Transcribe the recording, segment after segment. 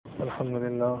الحمد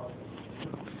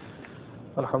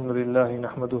لله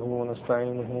نحمده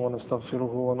ونستعينه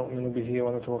ونستغفره ونؤمن به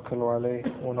ونتوكل عليه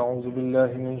ونعوذ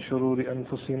بالله من شرور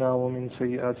أنفسنا ومن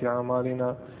سيئات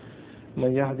أعمالنا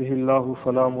من يهده الله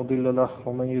فلا مضل له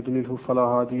ومن يضلله فلا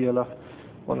هادي له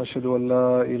ونشهد أن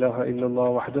لا إله إلا الله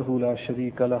وحده لا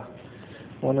شريك له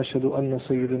ونشهد أن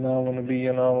سيدنا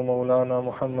ونبينا ومولانا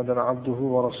محمدا عبده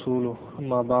ورسوله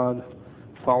أما بعد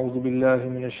فأعوذ بالله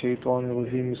من الشيطان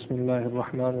الرجيم بسم الله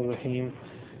الرحمن الرحيم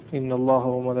إن الله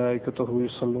وملائكته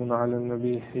يصلون على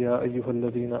النبي يا أيها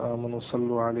الذين آمنوا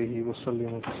صلوا عليه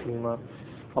وسلموا تسليما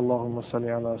اللهم صل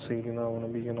على سيدنا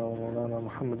ونبينا ومولانا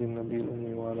محمد النبي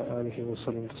الأمي وعلى آله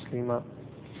وسلم تسليما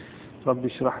رب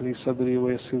اشرح لي صدري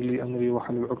ويسر لي أمري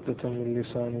واحلل عقدة من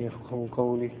لساني يفقهوا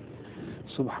قولي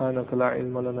سبحانك لا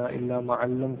علم لنا إلا ما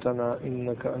علمتنا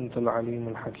إنك أنت العليم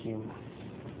الحكيم.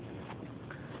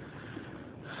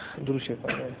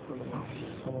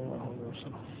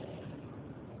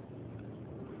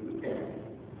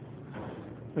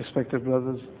 Respected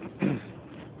brothers,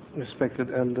 respected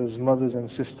elders, mothers and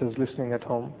sisters listening at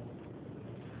home,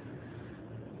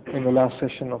 in the last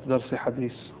session of Dars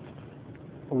Hadith,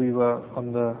 we were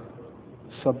on the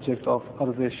subject of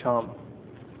Arz-e Sham.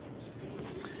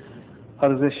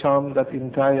 Arz-e Sham, that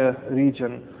entire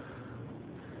region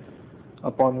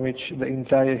upon which the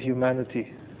entire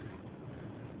humanity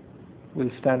will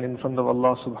stand in front of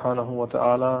Allah subhanahu wa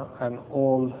ta'ala and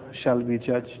all shall be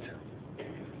judged.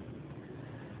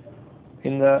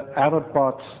 In the Arab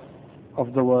parts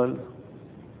of the world,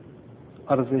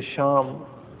 Arz-e Sham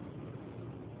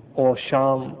or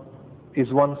Sham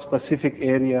is one specific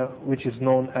area which is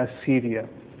known as Syria.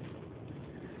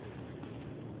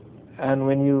 And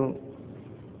when you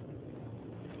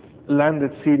land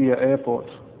at Syria airport,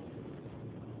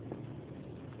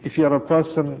 if you are a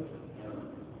person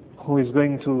who is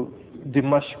going to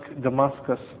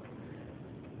Damascus,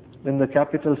 then the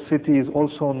capital city is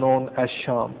also known as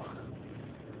Sham.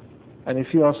 And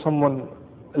if you are someone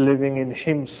living in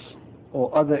Hims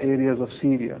or other areas of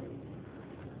Syria,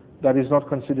 that is not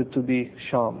considered to be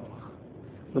Sham.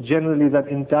 But generally that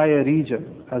entire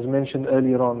region, as mentioned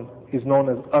earlier on, is known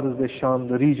as Arz-e Sham,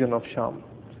 the region of Sham.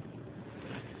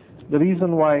 The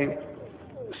reason why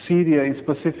Syria is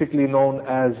specifically known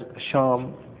as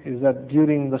Sham is that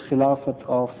during the Khilafat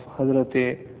of Hazrat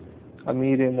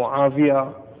Amir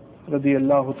Muawiyah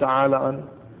radiyallahu ta'ala an,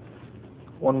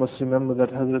 one must remember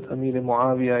that Hazrat Amir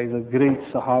Muawiyah is a great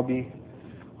Sahabi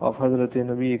of Hazrat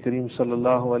Nabi Kareem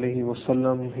sallallahu alayhi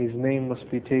wasallam. His name must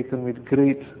be taken with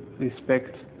great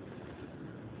respect.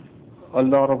 A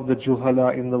lot of the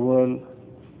Juhala in the world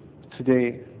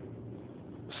today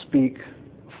speak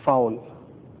foul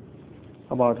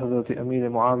about Hazrat Amir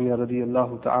Muawiyah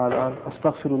radiyallahu ta'ala an.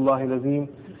 Astaghfirullah al-Azim.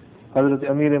 Hazrat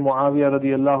Amir Muawiyah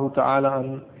radiyallahu ta'ala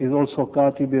an is also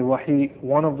Katib Wahi,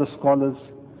 one of the scholars,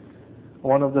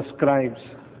 one of the scribes,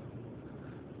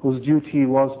 whose duty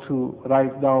was to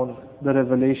write down the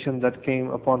revelation that came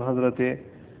upon Hazrat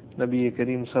Nabi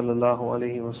Kareem sallallahu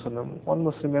alayhi wasallam. One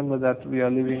must remember that we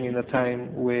are living in a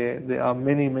time where there are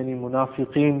many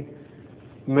munafiqeen,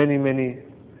 many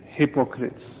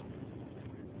hypocrites.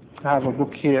 I have a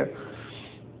book here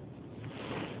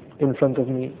in front of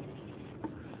me,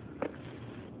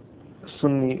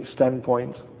 Sunni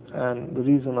Standpoint, and the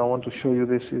reason I want to show you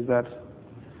this is that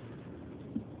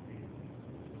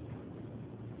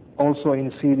also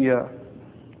in Syria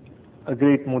a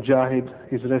great mujahid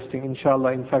is resting,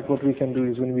 inshallah. In fact, what we can do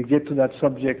is when we get to that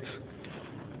subject,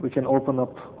 we can open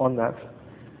up on that.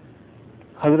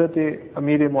 Hazrat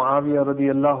Amir Muawiyah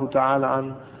radiyallahu ta'ala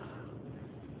an,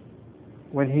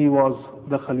 when he was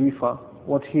the Khalifa,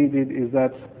 what he did is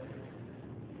that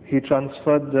he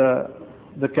transferred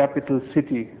the capital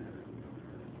city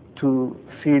to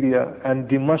Syria, and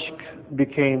Dimashq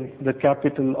became the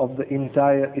capital of the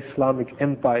entire Islamic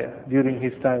empire during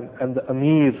his time. And the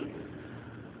Amir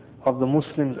of the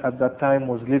Muslims at that time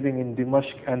was living in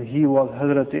Dimashq, and he was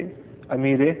Hazrat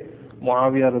Amir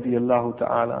Muawiyah radiyallahu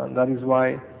ta'ala. And that is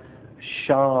why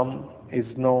Sham is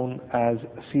known as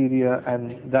Syria,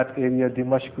 and that area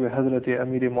Dimashq where Hazrat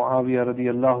Amir Muawiyah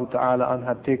radiyallahu ta'ala an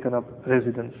had taken up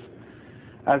residence.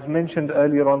 As mentioned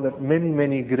earlier on, that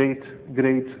many great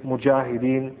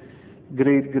mujahideen,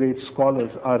 great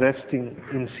scholars are resting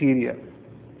in Syria.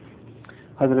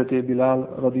 Hazrat Bilal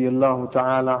radiyallahu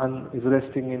ta'ala an is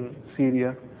resting in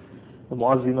Syria, the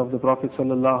Muazzin of the Prophet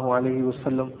sallallahu alayhi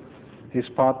wasallam. His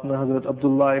partner Hazrat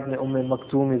Abdullah ibn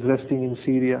Maktoum is resting in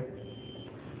Syria.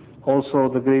 Also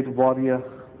the great warrior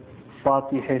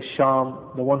Fatih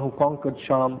Sham, the one who conquered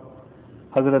Sham,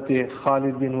 Hazrat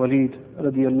Khalid bin Walid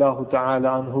radiyallahu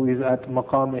ta'ala anhu, is at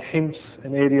Maqam Hims,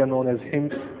 an area known as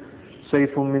Hims.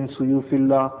 Sayfun min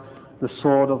suyufillah, the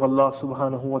sword of Allah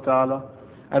subhanahu wa ta'ala.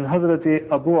 And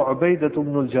Hazrat Abu Ubaidah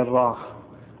ibn al-Jarrah.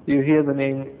 You hear the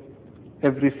name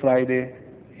every Friday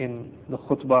in the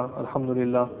khutbah,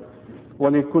 alhamdulillah.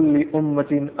 وَلِكُلِّ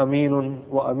أُمَّةٍ أَمِينٌ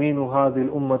وَأَمِينُ هَذِهِ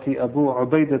الْأُمَّةِ أَبُو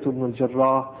عُبَيْدَةُ بْنُ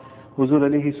الْجَرَّاحِ. Huzur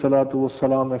alayhi salatu was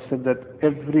salam has said that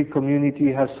every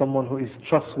community has someone who is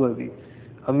trustworthy.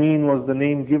 Amin was the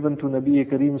name given to Nabi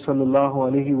Kareem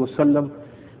sallallahu alayhi wasallam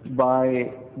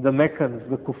by the Meccans,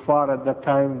 the kuffar at that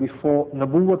time. Before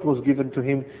Nabuwwat was given to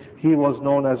him, he was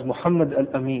known as Muhammad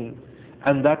al-Amin.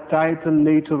 And that title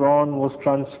later on was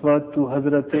transferred to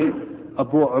Hazrat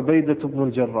Abu Ubaidah ibn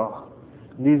al-Jarrah.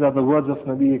 These are the words of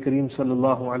Nabi Kareem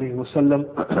sallallahu alayhi wasallam.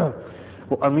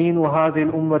 وَأَمِينُ هَذِهِ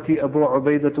الْأُمَّةِ أَبُو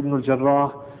عُبَيْدَةُ بْنُ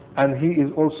الْجَرَّاحِ. And he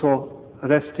is also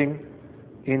resting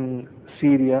in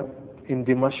Syria, in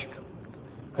Dimashq,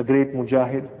 a great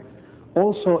mujahid.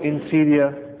 Also in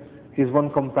Syria is one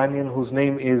companion whose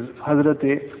name is Hazrat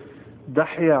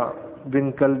Dahya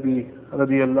bin Kalbi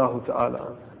radiyallahu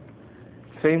ta'ala,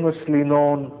 famously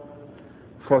known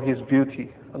for his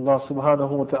beauty. Allah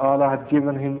subhanahu wa ta'ala had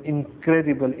given him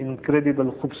incredible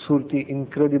khubsurti,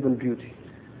 incredible beauty.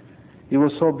 He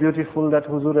was so beautiful that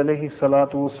Huzur alayhi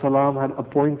salatu wasalam had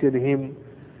appointed him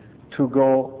to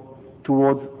go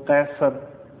towards Qaisar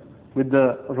with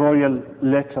the royal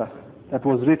letter that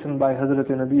was written by Hazrat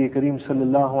Nabi Kareem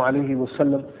sallallahu alayhi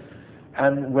wasallam.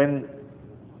 And when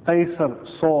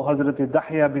Qaisar saw Hazrat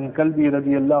Dahya bin Kalbi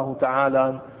radiyallahu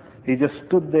ta'ala, he just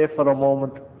stood there for a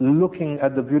moment looking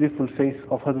at the beautiful face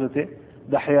of Hazrat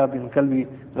Dahya bin Kalbi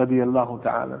radiyallahu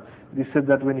ta'ala. They said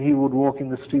that when he would walk in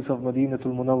the streets of Madinatul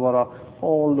Munawwara,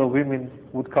 all the women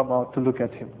would come out to look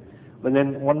at him. But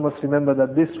then one must remember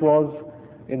that this was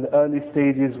in the early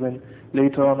stages, when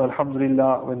later on,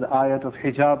 alhamdulillah, when the ayat of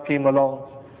hijab came along,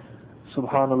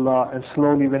 subhanallah, and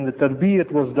slowly when the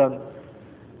tarbiyat was done,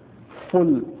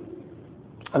 full,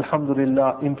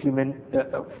 alhamdulillah,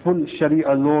 full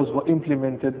sharia laws were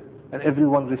implemented, and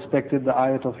everyone respected the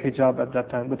ayat of hijab at that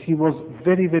time. But he was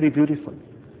very beautiful.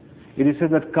 It is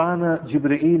said that كان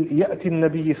جبريل يأتي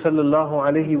النبي صلى الله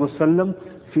عليه وسلم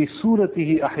في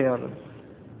صورته أحيانا.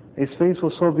 His face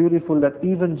was so beautiful that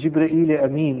even Jibreel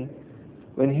Amin,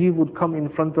 when he would come in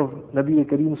front of Nabi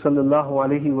Kareem sallallahu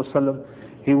alayhi wasallam,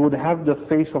 he would have the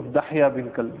face of Dahya bin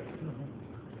Kalbi.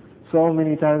 So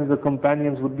many times the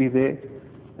companions would be there,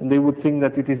 and they would think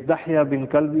that it is Dahya bin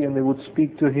Kalbi, and they would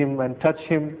speak to him and touch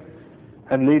him.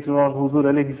 And later on, Huzur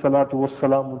alayhi salatu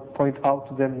wasalam would point out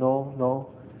to them, no.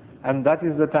 And that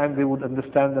is the time they would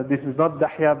understand that this is not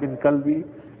Dahya bin Kalbi,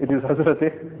 it is Hazrat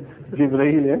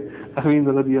Jibreel Amin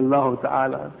radiyallahu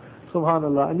ta'ala.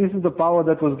 Subhanallah. And this is the power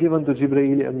that was given to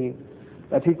Jibreel Amin,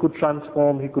 that he could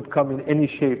transform, he could come in any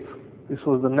shape. This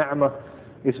was the ni'mah.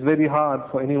 It's very hard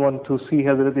for anyone to see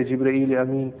Hazrat Jibreel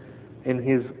Amin in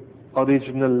his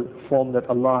original form that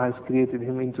Allah has created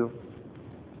him into.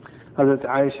 Hazrat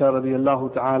Aisha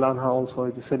radiyallahu ta'ala anha also,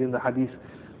 it is said in the hadith,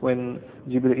 when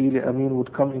Jibreel Amin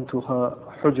would come into her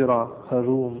hujra, her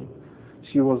room,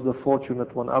 she was the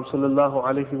fortunate one. Sallallahu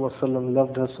alayhi wasallam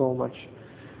loved her so much,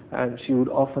 and she would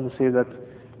often say that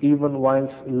even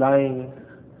whilst lying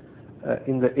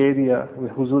in the area where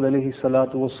Huzur alayhi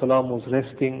salatu wasalam was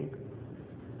resting,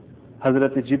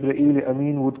 Hazrat Jibreel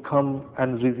Amin would come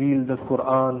and reveal the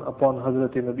Quran upon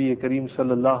Hazrat Nabi Kareem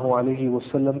sallallahu alayhi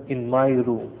wasallam in my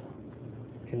room.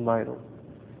 In my room.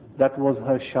 That was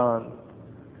her shan.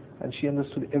 And she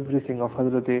understood everything of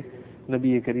Hazrat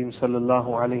Nabi Kareem sallallahu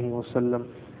alayhi wasallam.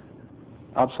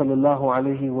 Sallallahu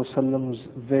alayhi wasallam's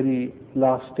very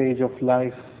last stage of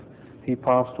life, he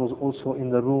passed, was also in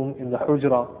the room, in the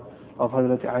hujra of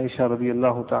Hazrat Aisha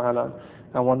radiyallahu ta'ala.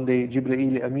 And one day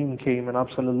Jibreel Amin came, and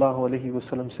sallallahu alayhi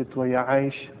wasallam said to her, Ya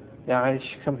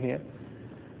Aish, come here.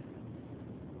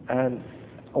 And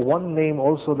one name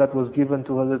also that was given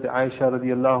to Hazrat Aisha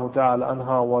radiyallahu ta'ala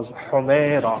anha was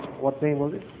Humaira. What name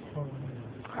was it?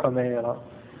 Humaira.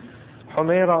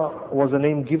 Humaira was a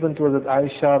name given to Hazrat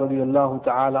Aisha radiyallahu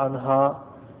ta'ala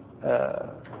anha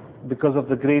because of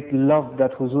the great love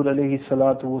that Huzur alayhi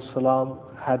salatu wasalam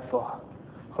had for her.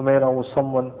 Humaira was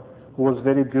someone who was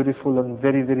very beautiful and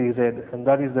very red, and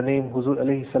that is the name Huzur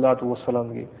alayhi salatu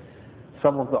wasalam gave.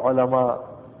 Some of the ulama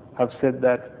have said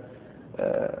that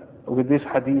with this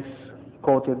hadith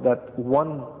quoted, that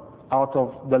one out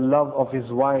of the love of his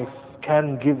wife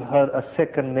can give her a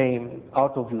second name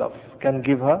out of love, can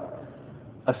give her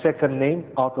a second name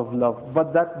out of love.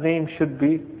 But that name should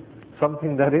be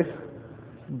something that is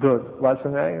good.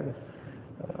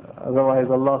 Otherwise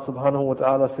Allah subhanahu wa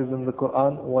ta'ala says in the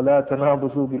Quran, وَلَا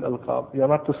تَنَابُزُوا بِالْأَلْقَابِ. You are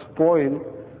not to spoil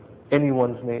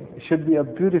anyone's name. It should be a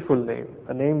beautiful name,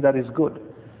 a name that is good.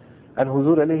 And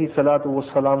Huzur alayhi salatu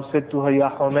wasalam said to her, Ya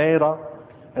Humaira,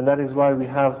 and that is why we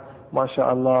have,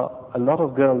 mashallah, a lot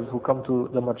of girls who come to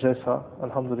the madrasa,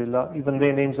 alhamdulillah, even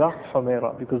their names are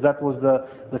Humaira, because that was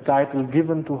the title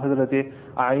given to Hazrat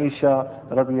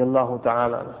Aisha radiyallahu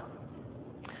ta'ala.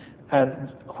 And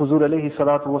Huzur alayhi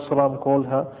salatu wasalam called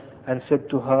her and said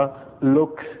to her,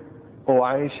 look, O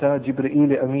Aisha,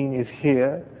 Jibreel Amin is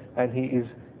here and he is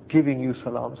giving you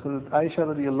salam. So Aisha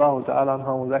radiallahu ta'ala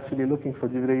anha was actually looking for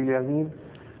Jibreel Amin,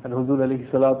 and Huzur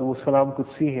alayhi salatu wasalam could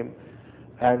see him.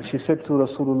 And she said to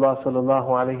Rasulullah sallallahu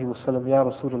alayhi wasallam, Ya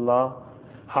Rasulullah,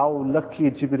 how lucky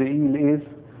Jibreel is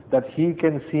that he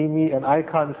can see me and I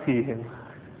can't see him.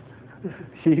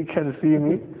 He can see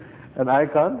me and I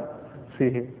can't see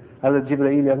him. Hazrat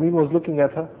Jibreel Amin was looking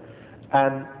at her,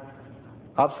 and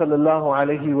Ab sallallahu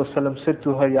alayhi wasallam said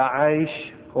to her, Ya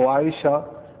Aish, O Aisha,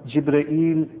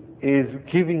 Jibreel is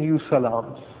giving you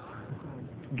salams.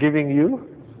 Giving you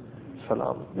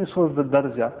salam. This was the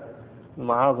darja.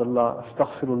 Ma'azallah,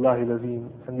 astaghfirullah al-azim.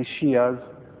 And the Shias,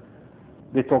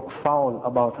 they talk foul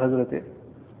about Hazrat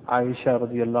Aisha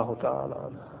radiyallahu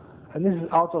ta'ala. And this is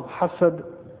out of hasad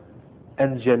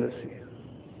and jealousy.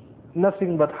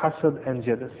 Nothing but hasad and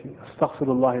jealousy.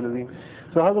 Astaghfirullah al-azim.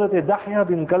 So Hazrat Dahya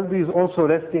bin Kalbi is also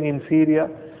resting in Syria.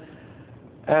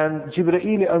 And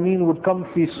Jibreel Amin would come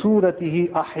fi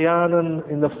suratihi ahyanan,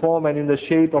 in the form and in the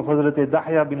shape of Hazrat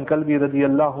Dahya bin Kalbi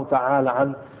radiyallahu ta'ala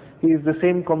an. He is the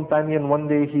same companion. One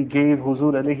day he gave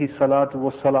Huzur alayhi salatu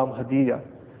wassalam hadiyah.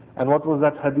 And what was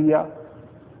that hadiyah?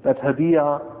 That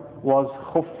hadiyah was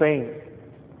khuffain,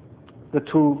 the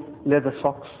two leather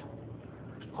socks.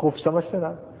 Khuf samajhte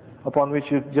na? Upon which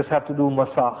you just have to do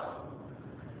masah.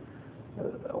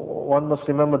 One must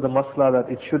remember the masla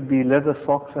that it should be leather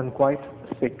socks and quite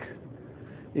thick.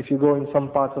 If you go in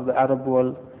some parts of the Arab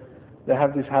world, they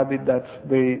have this habit that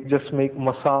they just make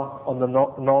masah on the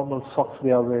normal socks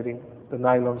they are wearing, the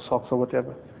nylon socks or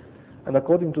whatever. And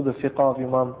according to the fiqh of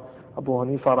Imam Abu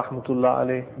Hanifa rahmatullah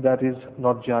alayh, that is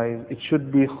not jaiz. It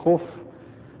should be khuf,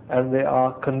 and there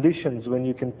are conditions when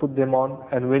you can put them on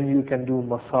and when you can do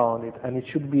masah on it. And it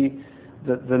should be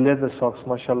the leather socks,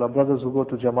 mashallah. Brothers who go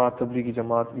to Jamaat, Tablighi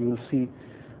Jamaat, you will see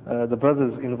the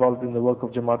brothers involved in the work of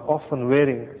Jamaat often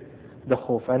wearing the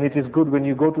khuf. And it is good when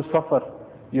you go to Safar,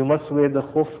 you must wear the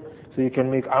khuf so you can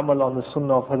make amal on the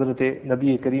sunnah of Hazrat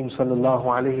Nabi Kareem sallallahu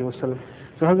alayhi wa sallam.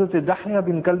 So Hazrat Dahya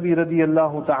bin Kalbi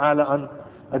radiyallahu ta'ala an,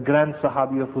 a grand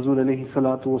sahabi of Huzur alayhi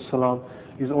salatu wassalam,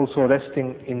 is also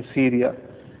resting in Syria.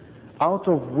 Out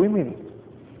of women,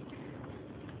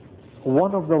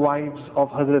 one of the wives of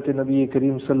Hazrat Nabi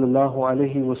Kareem sallallahu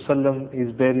alayhi wasallam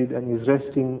is buried and is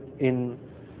resting in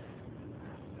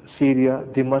Syria,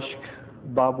 Dimashq,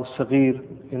 Babu Saghir,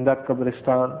 in that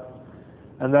Qabristan.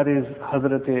 And that is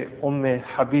Hazrat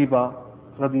Habiba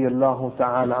radiyallahu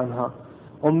ta'ala anha.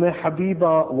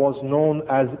 Habiba was known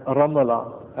as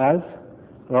Ramala.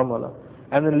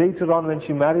 And then later on, when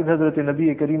she married Hazrat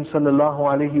Nabi Kareem sallallahu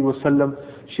alayhi wasallam,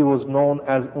 she was known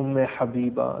as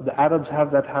Habiba. The Arabs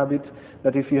have that habit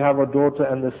that if you have a daughter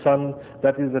and a son,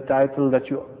 that is the title that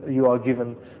you are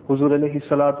given. Huzur alayhi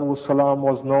salatu wasalam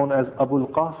was known as Abul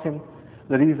Qasim.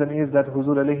 The reason is that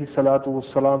Huzur alayhi salatu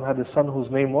wasalam had a son whose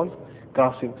name was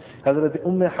Qasim. Hazrat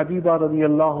Habiba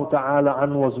radiyallahu ta'ala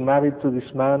an was married to this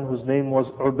man whose name was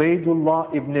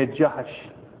Ubaydullah ibn Jahash.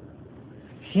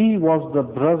 He was the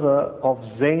brother of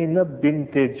Zainab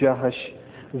bint Jahash.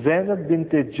 Zainab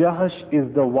bint Jahash is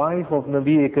the wife of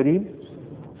Nabi Kareem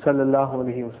sallallahu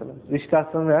alayhi wa sallam. Rishta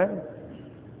samay?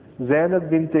 Zainab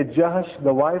bint Jahash,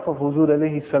 the wife of Huzur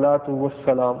alayhi salatu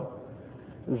wassalam.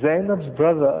 Zainab's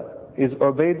brother is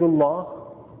Ubaydullah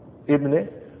ibn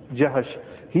Jahash.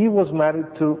 He was married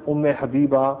to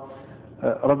Habiba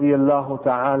radiyallahu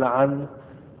ta'ala an.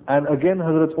 And again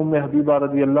Hazrat Habiba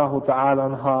radiyallahu ta'ala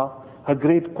anha, her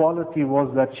great quality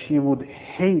was that she would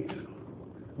hate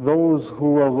those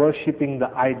who were worshipping the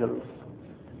idols.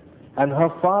 And her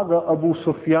father, Abu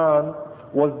Sufyan,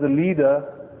 was the leader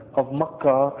of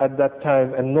Makkah at that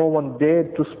time, and no one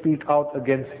dared to speak out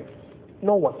against him.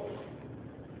 No one.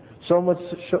 So much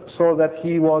so that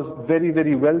he was very,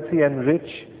 very wealthy and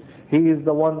rich. He is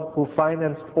the one who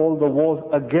financed all the wars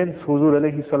against Huzur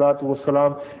alayhi salatu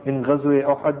wasalam in Ghazwa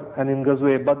Uhud and in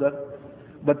Ghazwa Badr.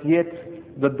 But yet,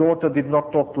 the daughter did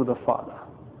not talk to the father.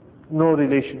 No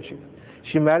relationship.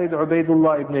 She married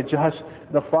Ubaydullah ibn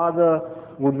Jahash. The father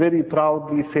would very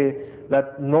proudly say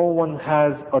that no one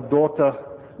has a daughter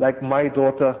like my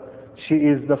daughter. She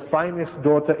is the finest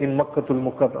daughter in Makkatul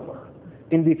Mukarramah,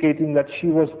 indicating that she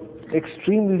was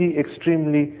extremely,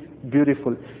 extremely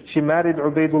beautiful. She married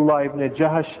Ubaydullah ibn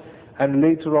Jahash, and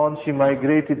later on she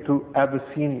migrated to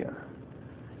Abyssinia.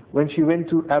 When she went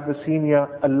to Abyssinia,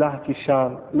 Allah ki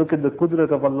shan. Look at the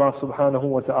qudrat of Allah subhanahu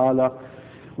wa ta'ala.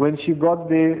 When she got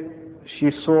there,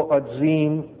 she saw a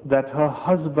dream that her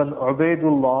husband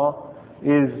Ubaidullah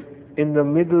is in the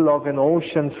middle of an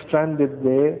ocean stranded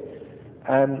there,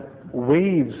 and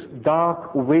waves,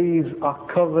 dark waves are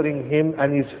covering him,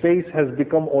 and his face has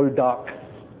become all dark.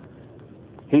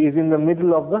 He is in the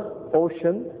middle of the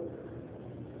ocean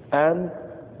and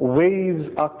waves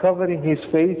are covering his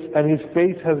face, and his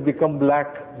face has become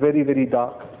black, very, very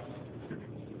dark.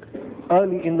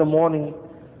 Early in the morning,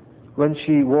 when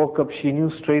she woke up, she knew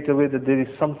straight away that there is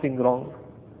something wrong.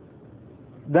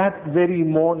 That very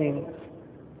morning,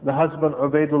 the husband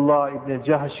Ubaidullah ibn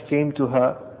Jahsh came to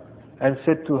her and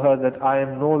said to her that I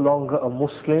am no longer a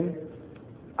Muslim,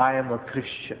 I am a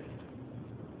Christian.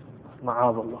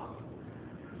 Ma'adallah.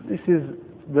 This is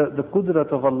the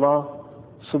qudrat of Allah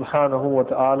subhanahu wa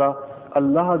ta'ala.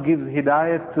 Allah gives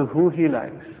hidayat to who He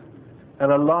likes,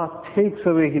 and Allah takes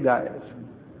away hidayat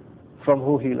from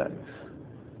who He likes.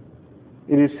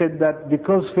 It is said that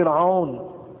because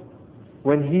Fir'aun,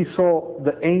 when he saw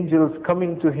the angels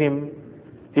coming to him,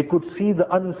 he could see the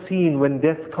unseen when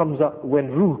death comes up,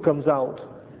 when ruh comes out.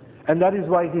 And that is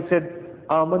why he said,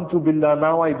 Amantu billah,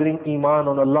 now I bring iman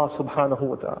on Allah subhanahu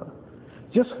wa ta'ala.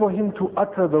 Just for him to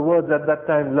utter the words at that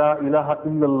time, La ilaha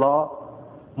illallah,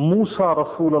 Musa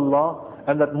Rasulullah,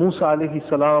 and that Musa alayhi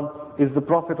salam is the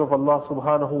Prophet of Allah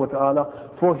subhanahu wa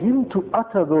ta'ala. For him to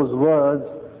utter those words,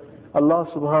 Allah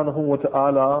subhanahu wa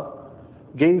ta'ala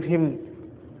gave him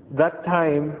that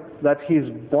time that his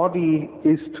body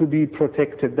is to be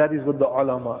protected. That is what the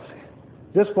ulama say.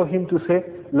 Just for him to say,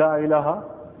 La ilaha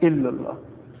illallah.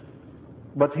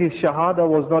 But his shahada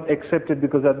was not accepted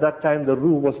because at that time the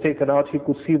ruh was taken out. He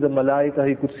could see the malaika,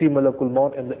 he could see Malakul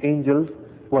Maut, and the angels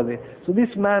were there. So this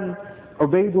man,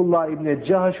 Ubaidullah ibn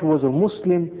Jahsh, who was a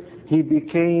Muslim, he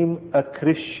became a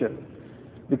Christian.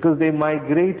 Because they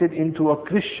migrated into a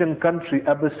Christian country.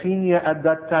 Abyssinia at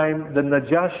that time, the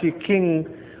Najashi king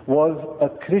was a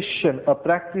Christian, a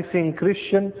practicing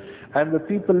Christian, and the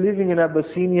people living in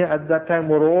Abyssinia at that time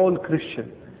were all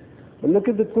Christian. But look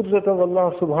at the qudrat of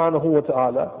Allah subhanahu wa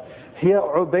ta'ala. Here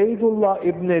Ubaidullah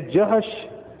ibn Jahsh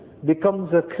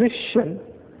becomes a Christian,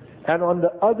 and on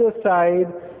the other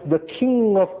side, the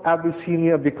king of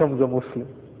Abyssinia becomes a Muslim.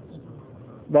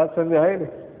 That's when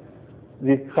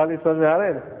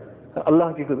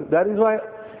Allah ki qudrat. That is why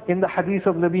in the hadith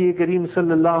of Nabi Kareem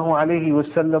sallallahu alayhi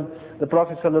wasallam, the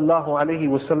Prophet sallallahu alayhi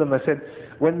wasallam has said,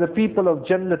 when the people of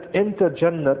Jannat enter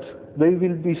Jannat, they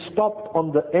will be stopped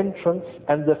on the entrance,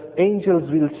 and the angels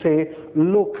will say,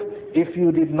 look, if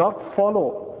you did not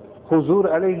follow Huzur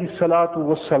alayhi salatu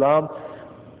wassalam,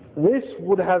 this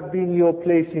would have been your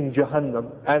place in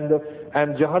Jahannam,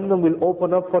 and Jahannam will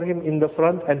open up for him in the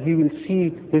front, and he will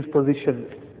see his position.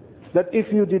 That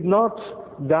if you did not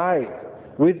die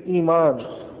with Iman,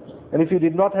 and if you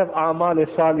did not have A'mal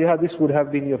Salihah, this would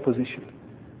have been your position.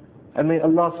 And may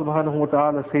Allah subhanahu wa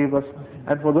ta'ala save us.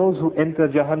 And for those who enter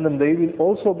Jahannam, they will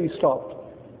also be stopped.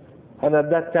 And at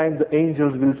that time the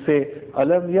angels will say,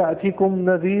 Alam ya'atikum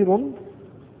nadhirun?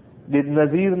 Did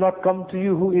Nazir not come to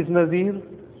you? Who is Nazir?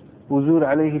 Huzur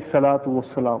alayhi salatu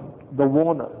wassalam, the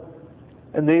warner.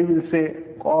 And they will say,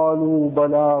 Qalu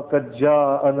bala qad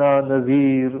ja'ana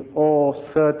Nazir. Oh,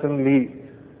 certainly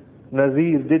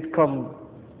Nazir did come.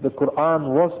 The Quran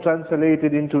was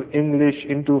translated into English,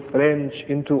 into French,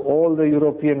 into all the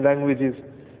European languages.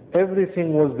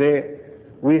 Everything was there.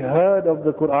 We heard of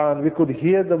the Quran. We could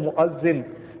hear the muazzin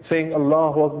saying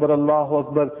Allahu Akbar, Allahu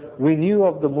Akbar. We knew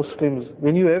of the Muslims.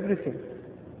 We knew everything.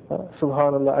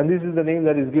 Subhanallah. And this is the name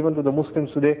that is given to the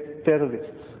Muslims today, terrorists.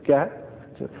 Kya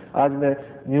hai? Aaj main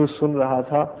news sun raha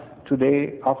tha.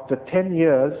 Today, after 10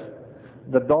 years,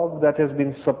 the dog that has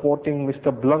been supporting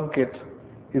Mr. Blunkett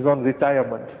is on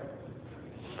retirement.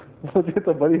 मुझे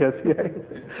तो बड़ी हंसी आई.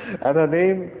 And her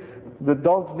name, the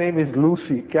dog's name is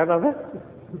Lucy. क्या नाम है?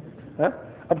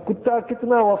 अब कुत्ता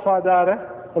कितना वफादार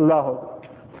है? Allah.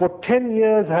 For 10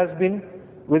 years has been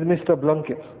with Mr.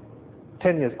 Blunkett.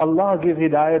 10 years. Allah give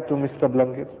hidayat to Mr.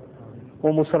 Blunkett.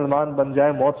 वो मुसलमान बन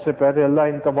जाए मौत से पहले अल्लाह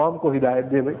इन तमाम को हिदायत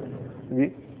दे भाई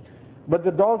जी. But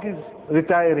the dog is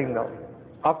retiring now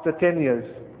after 10 years,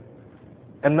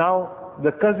 and now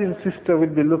the cousin sister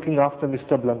will be looking after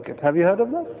Mr. Blunkett. Have you heard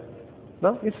of that?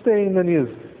 No? It's there in the news.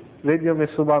 Radio mein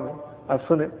subah mein. I've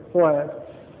seen it. वो है.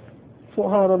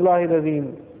 Subhanallah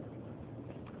al-Azim.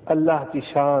 Allah की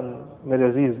शान. मेरे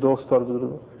अजीज दोस्त और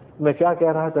बुजुर्ग. मैं क्या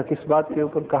कह रहा था, किस बात के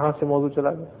ऊपर, कहाँ से मौजू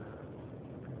चला गया?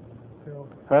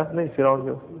 हाँ? नहीं, फिरौन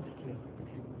के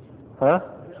हाँ?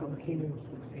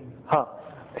 हाँ.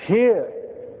 Here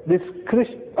this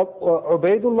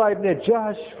Ubaidullah ibn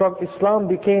Jahsh from Islam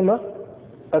became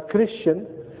a Christian,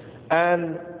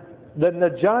 and the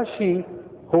Najashi,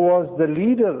 who was the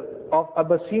leader of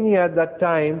Abyssinia at that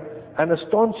time, and a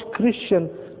staunch Christian,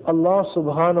 Allah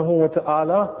subhanahu wa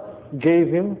ta'ala gave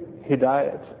him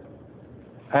hidayat.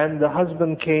 And the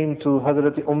husband came to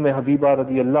Hazrat Habiba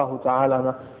radiallahu ta'ala in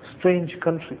a strange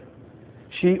country.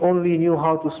 She only knew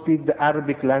how to speak the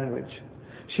Arabic language.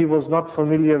 She was not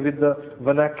familiar with the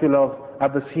vernacular of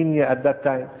Abyssinia at that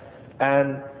time.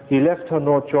 And he left her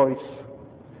no choice.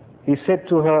 He said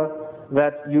to her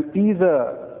that you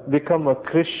either become a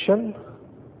Christian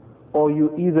or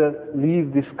you either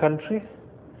leave this country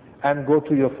and go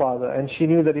to your father. And she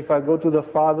knew that if I go to the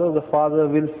father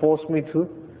will force me to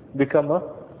become a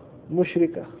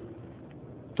mushrika,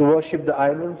 to worship the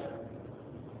idols.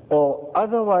 Or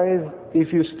otherwise,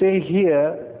 if you stay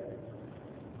here,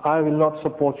 I will not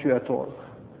support you at all.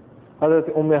 Hazrat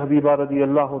Habiba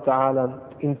radiallahu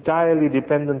ta'ala, entirely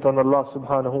dependent on Allah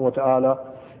subhanahu wa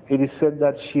ta'ala, it is said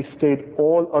that she stayed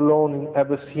all alone in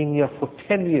Abyssinia for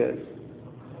 10 years.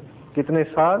 Kitne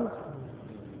saal?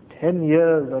 10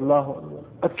 years, Allahu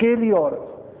Akbar. Akeli aurat.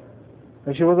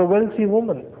 And she was a wealthy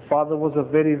woman. Father was a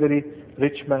very, very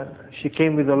rich man. She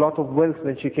came with a lot of wealth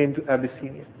when she came to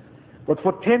Abyssinia. But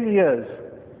for 10 years,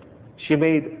 she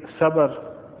made sabr.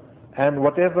 And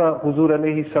whatever Huzur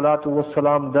alayhi salatu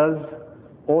wasalam does,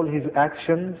 all his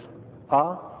actions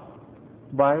are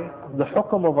by the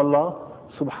hukm of Allah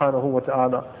subhanahu wa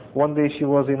ta'ala. One day she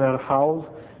was in her house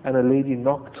and a lady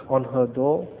knocked on her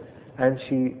door, and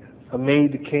a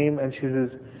maid came and she says,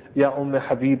 Ya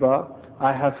Habiba,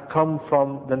 I have come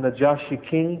from the Najashi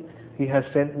king. He has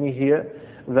sent me here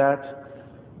that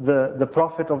the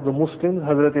Prophet of the Muslims,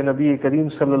 Hazrat Nabi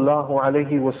Kareem sallallahu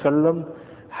alayhi wasallam,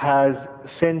 has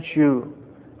sent you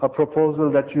a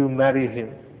proposal that you marry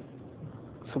him.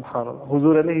 Subhanallah.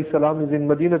 Huzur alayhi salam is in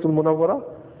Madinatul Munawwara,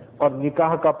 or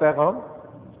nikah ka pagham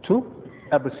to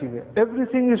Abyssinia.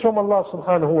 Everything is from Allah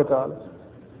subhanahu wa ta'ala.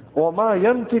 وَمَا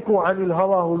يَنْتِقُ عَنِ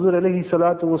الْهَوَىٰ Huzur alayhi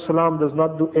salatu wasalam does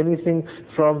not do anything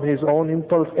from his own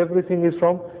impulse. Everything is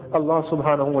from Allah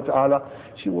subhanahu wa ta'ala.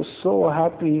 She was so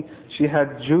happy. She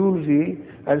had jewelry,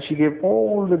 and she gave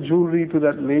all the jewelry to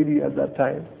that lady at that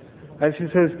time. And she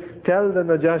says, tell the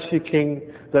Najashi king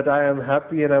that I am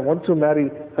happy and I want to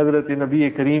marry Hazrat Nabi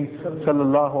Kareem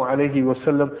sallallahu alayhi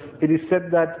wasallam. It is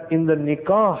said that in the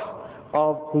nikah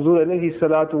of Huzur alayhi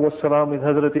salatu wasalam with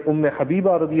Hazrat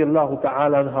Habiba radiallahu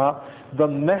ta'ala anha, the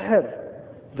meher,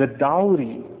 the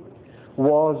dowry,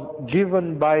 was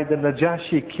given by the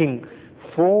Najashi king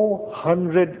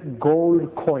 400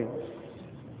 gold coins.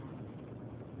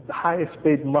 The highest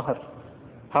paid mahr.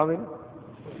 How many?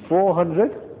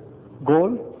 400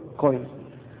 gold coins.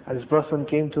 And this person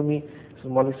came to me, he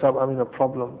says, Mawlana Sahib, I'm in a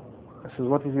problem. I says,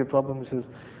 what is your problem? He says,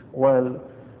 well,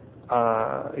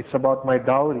 it's about my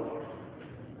dowry.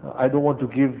 I don't want to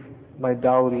give my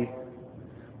dowry,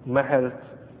 mahr,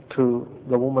 to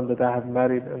the woman that I have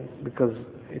married, and because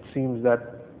it seems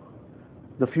that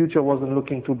the future wasn't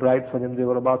looking too bright for them. They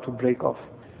were about to break off.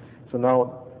 So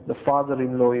now the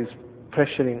father-in-law is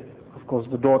pressuring, of course,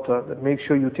 the daughter, that make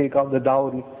sure you take out the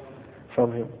dowry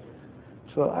from him.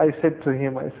 So I said to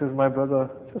him, I said, my brother,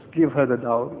 just give her the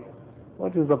dowry.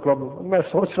 What is the problem? मैं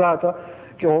सोच रहा था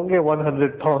कि होंगे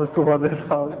 100 pounds, 200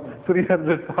 pounds,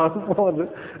 300 pounds, 400,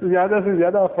 ज़्यादा से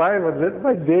ज़्यादा 500,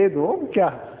 भाई दे दो क्या?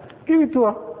 Give it to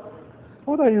her.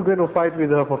 What are you going to fight with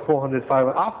her for 400,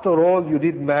 500? After all, you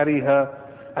did marry her,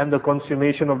 and the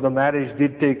consummation of the marriage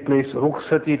did take place.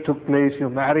 Rukhsati took place, you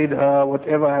married her,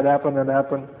 whatever had happened had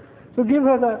happened. So give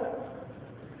her that.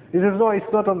 He says, no,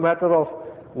 it's not a matter of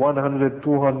 100,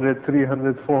 200,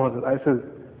 300, 400. I said,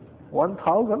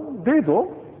 1,000? De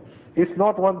do. It's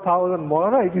not 1,000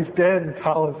 more, it is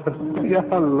 10,000. Ya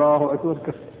Allah.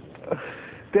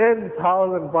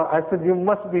 10,000. I said, you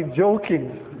must be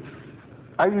joking.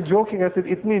 Are you joking? I said,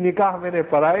 itni nikah maine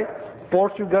parai.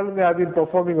 Portugal, I've been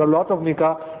performing a lot of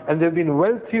nikah, and there have been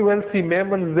wealthy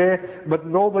memons there, but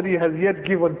nobody has yet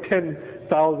given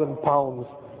 10,000 pounds.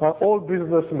 All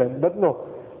businessmen, but no.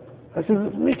 I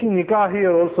said, making nikah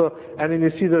here also, and then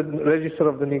you see the register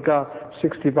of the nikah,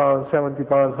 60 pounds, 70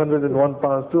 pounds, 101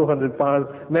 pounds, 200 pounds,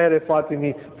 Mere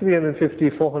Fatimi,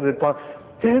 350, 400 pounds,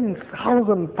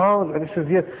 10,000 pounds. And he says,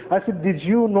 yes. I said, did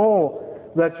you know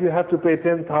that you have to pay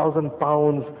 10,000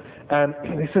 pounds? And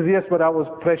he says, yes, but I was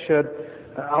pressured.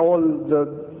 All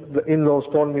the in-laws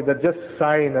told me that just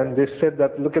sign, and they said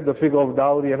that look at the figure of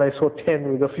dowry, and I saw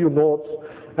 10 with a few notes,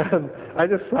 and I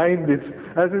just signed it.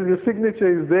 I said, your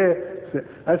signature is there.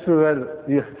 I said, well,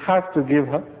 you have to give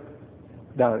her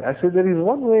dowry. I said, there is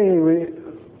one way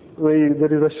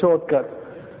there is a shortcut.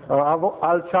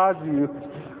 I'll charge you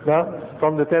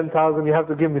from the 10,000, you have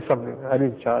to give me something. I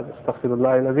didn't charge.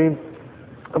 Astaghfirullah al-Azim.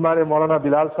 Hamare Maulana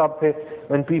Bilal Sahib the,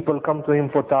 when people come to him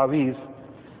for ta'weez,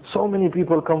 so many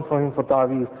people come for him for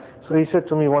ta'weez. So he said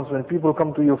to me once, when people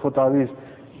come to you for ta'weez,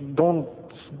 don't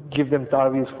give them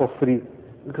ta'weez for free,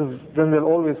 because then they'll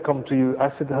always come to you. I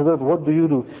said, Hazrat, what do you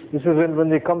do? He says, when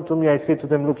they come to me, I say to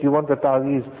them, look, you want a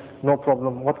ta'weez? No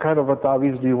problem. What kind of a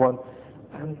ta'weez do you want?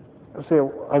 And I say,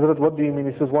 Hazrat, what do you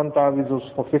mean? He says, one ta'weez is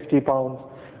for 50 pounds,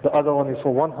 the other one is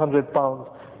for 100 pounds,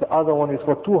 the other one is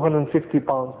for 250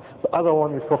 pounds, the other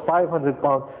one is for 500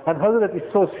 pounds. And Hazrat is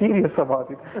so serious about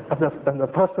it. And the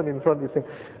person in front is saying,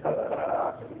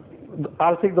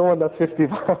 I'll take the one that's 50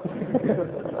 pounds.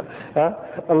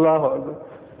 Allahu Akbar.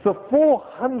 So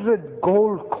 400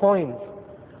 gold coins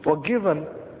were given.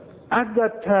 At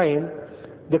that time,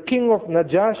 the king of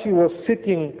Najashi was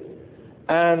sitting,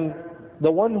 and the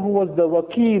one who was the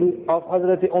wakil of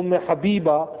Hazrat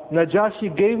Habiba,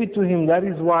 Najashi gave it to him. That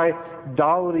is why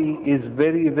dowry is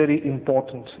very, very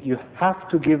important. You have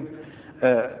to give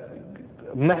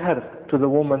meher to the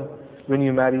woman when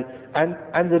you marry.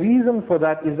 And the reason for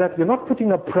that is that you're not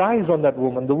putting a price on that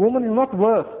woman. The woman is not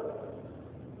worth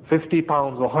 50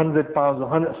 pounds or 100 pounds or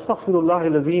 100. Astaghfirullah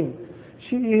al-Azim.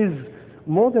 She is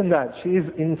more than that. She is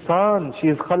insan. She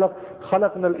is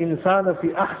khalaqna al-insana fi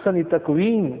ahsani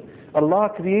takween. Allah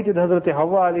created Hazrat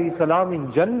Hawa alayhi salam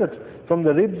in Jannat from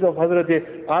the ribs of Hazrat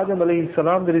Adam alayhi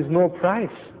salam. There is no price.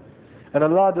 And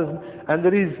and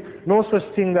there is no such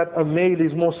thing that a male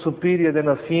is more superior than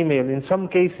a female. In some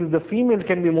cases, the female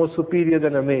can be more superior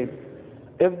than a male.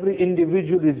 Every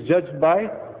individual is judged by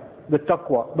the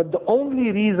taqwa. But the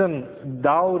only reason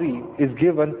dowry is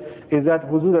given is that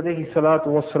Huzur alayhi salatu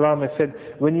wasalam has said,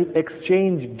 when you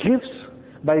exchange gifts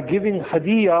by giving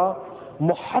hadiyah,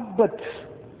 muhabbat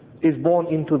is born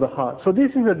into the heart. So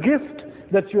this is a gift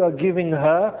that you are giving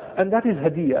her, and that is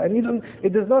hadiyah. And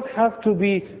it does not have to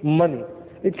be money.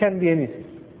 It can be anything.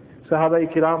 Sahaba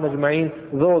Kiram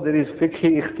Ajma'in, though there is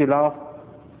fiqhi ikhtilaf,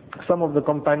 some of the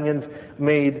companions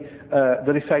made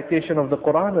the recitation of the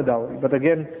Quran a dowry. But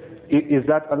again, is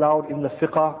that allowed in the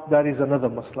fiqh? That is another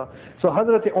masla. So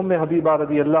Hazrat Habiba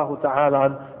radiyallahu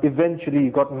ta'ala eventually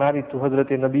got married to Hazrat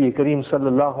Nabi Kareem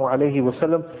sallallahu alayhi wa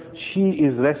sallam. She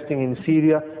is resting in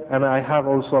Syria, and I have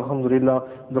also,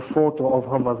 alhamdulillah, the photo of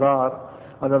her mazar.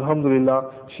 And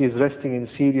alhamdulillah, she is resting in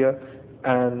Syria.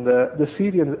 And the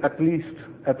Syrians, at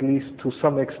least to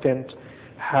some extent,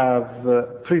 have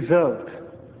preserved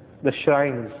the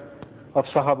shrines of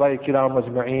Sahaba Kiram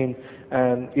Ajma'in.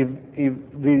 And if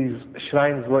these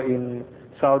shrines were in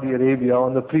Saudi Arabia,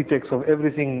 on the pretext of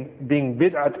everything being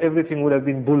bid'at, everything would have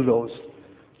been bulldozed.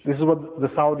 This is what the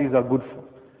Saudis are good for.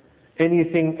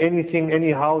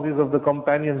 Any houses of the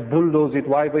companions, bulldoze it.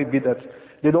 Why by bid'at?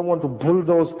 They don't want to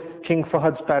bulldoze King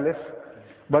Fahad's palace,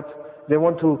 but they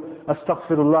want to,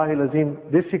 astaghfirullah al-Azim,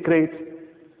 desecrate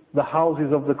the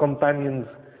houses of the companions,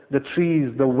 the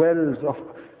trees, the wells of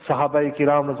Sahaba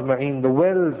Kiram Ajma'in, the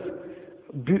wells.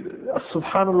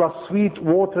 Subhanallah, sweet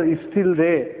water is still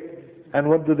there. And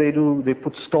what do? They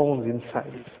put stones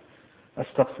inside.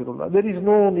 Astaghfirullah. There is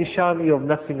no nishani of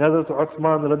nothing. Hazrat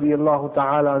Uthman radiyallahu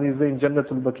ta'ala is in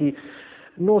Jannatul Baqi.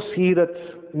 No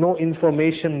seerat, no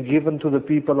information given to the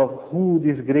people of who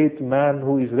this great man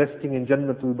who is resting in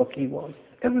Jannatul Baqi was.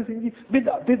 Everything is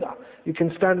bid'ah. You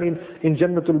can stand in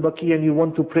Jannatul Baqi and you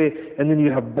want to pray, and then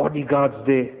you have bodyguards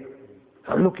there.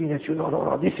 I'm looking at you,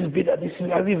 no, this is bid'ah, this is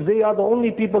as if they are the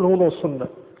only people who know sunnah.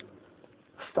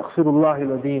 Astaghfirullah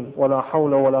al-Azim, wa la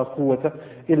hawla wa la quwwata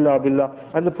illa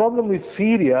billah. And the problem with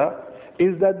Syria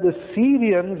is that the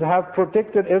Syrians have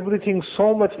protected everything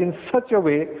so much in such a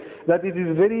way that it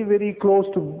is very, very close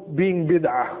to being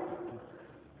bid'ah.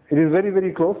 It is very,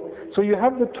 very close. So you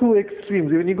have the two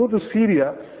extremes. When you go to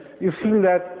Syria, you feel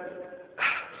that,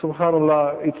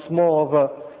 subhanallah, it's more of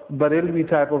a Barelvi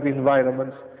type of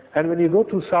environment. And when you go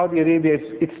to Saudi Arabia,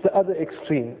 it's the other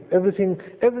extreme.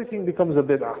 Everything becomes a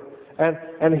bid'ah.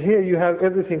 And here you have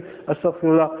everything.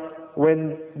 Astaghfirullah.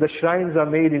 When the shrines are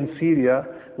made in Syria,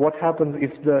 what happens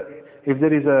if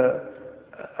there is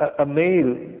a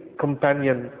male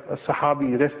companion, a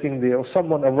sahabi resting there, or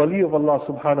someone, a wali of Allah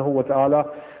subhanahu wa ta'ala,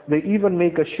 they even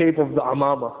make a shape of the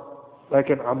amama, like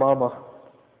an amama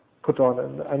put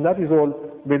on. And that is all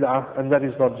bid'ah, and that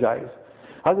is not jaiz.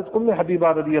 Hazrat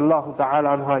Habiba radiyallahu ta'ala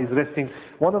anha is resting.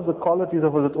 One of the qualities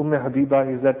of Hazrat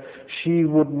Habiba is that she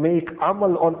would make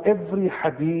amal on every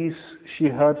hadith she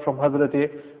heard from Hazrat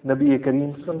Nabi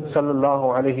Kareem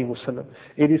sallallahu alayhi wasallam.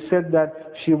 It is said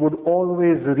that she would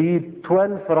always read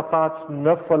 12 rakats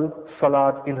nafal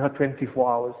salat in her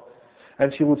 24 hours.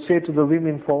 And she would say to the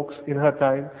women folks in her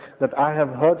time that I have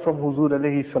heard from Huzur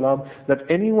alayhi salam that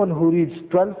anyone who reads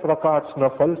 12 rakats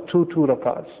nafal, 2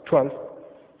 rakats, 12,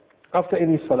 after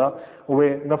any salah,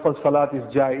 where nafal salat is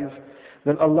jaiz,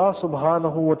 then Allah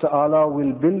subhanahu wa ta'ala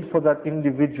will build for that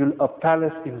individual a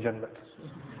palace in Jannah.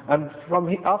 And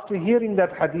after hearing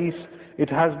that hadith, it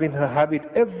has been her habit,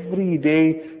 every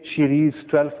day she reads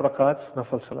 12 rakats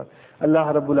nafal salat.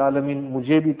 Allah Rabbul Alameen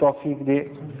मुझे भी तौफीक दे,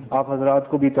 आप हजरात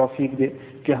को भी तौफीक दे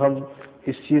कि हम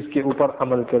इस चीज़ के ऊपर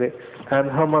अमल करें. And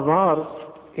her mazar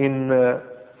in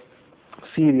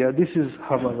Syria, this is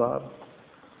her mazar,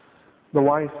 the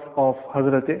wife of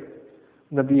Hazrat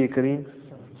Nabi Kareem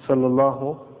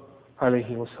sallallahu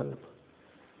alayhi wasallam.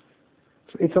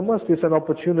 So it's a must, it's an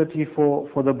opportunity for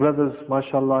the brothers,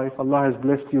 mashallah, if Allah has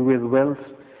blessed you with wealth,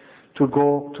 to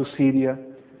go to Syria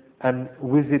and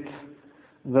visit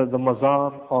the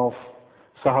mazar of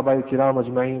Sahaba Kiram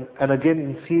Ajma'in. And again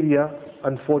in Syria,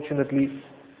 unfortunately,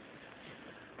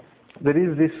 there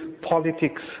is this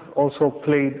politics also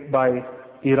played by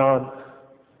Iran.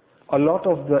 A lot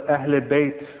of the Ahl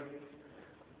Bayt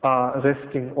are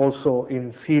resting also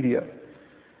in Syria.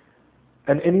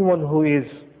 And anyone who is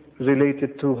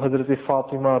related to Hazrat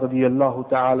Fatima radiyallahu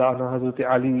ta'ala anha, Hazrat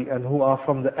Ali, and who are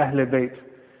from the Ahl Bayt,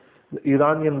 the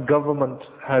Iranian government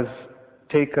has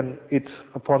taken it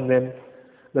upon them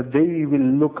that they will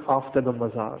look after the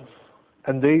mazars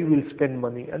and they will spend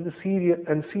money. And the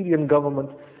Syrian government,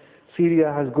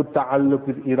 Syria has good ta'alluq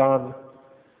with Iran,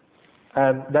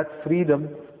 and that freedom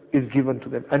is given to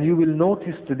them. And you will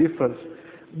notice the difference.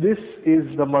 This is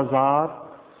the mazar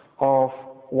of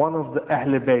one of the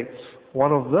Ahl Bayts,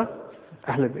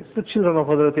 the children of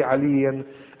Hazrat Ali,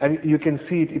 and you can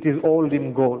see it is all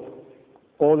in gold.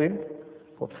 All in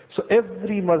gold. So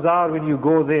every mazar, when you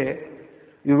go there,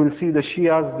 you will see the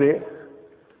Shias there.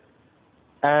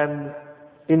 And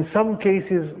in some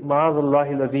cases,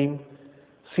 ma'azallahi al-azim,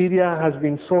 Syria has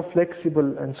been so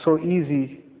flexible and so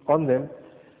easy on them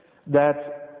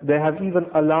that they have even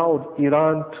allowed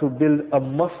Iran to build a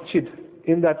masjid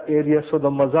in that area, so the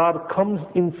mazar comes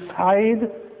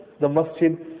inside the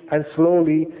masjid, and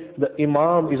slowly the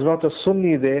imam is not a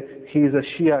Sunni there, he is a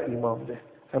Shia imam there.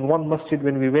 And one masjid,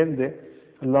 when we went there,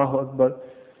 Allahu Akbar,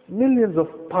 millions of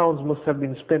pounds must have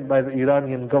been spent by the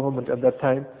Iranian government at that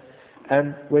time.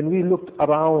 And when we looked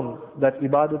around that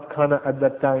Ibadat Khana at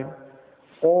that time,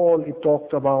 all it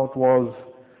talked about was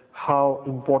how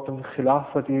important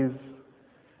Khilafat is,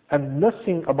 and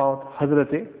nothing about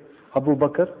Hazrat Abu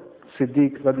Bakr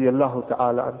Siddiq radiyallahu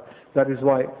ta'ala. That is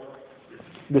why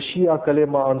the Shia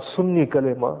kalima and Sunni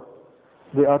kalima,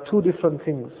 they are two different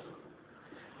things.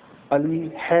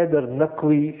 Ali Haider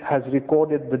Naqvi has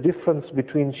recorded the difference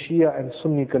between Shia and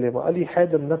Sunni kalima. Ali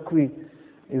Haider Naqvi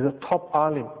is a top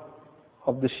alim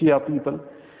of the Shia people,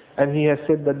 and he has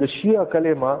said that the Shia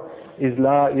kalima is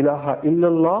La ilaha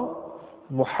illallah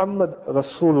Muhammad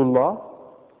Rasulullah,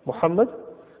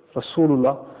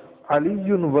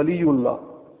 Aliyun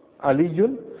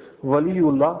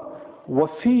Waliyullah,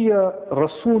 Wasiya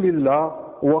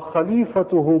Rasulillah wa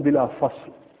Khalifatuhu bila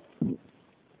fasl.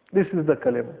 This is the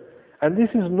kalima. And this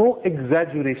is no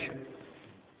exaggeration.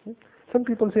 Some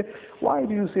people say, why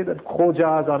do you say that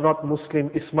Khojas are not Muslim,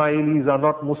 Ismailis are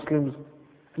not Muslims?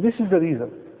 This is the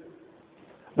reason.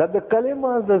 That the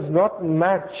kalima does not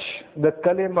match the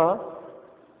kalima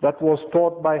that was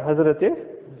taught by Hazrat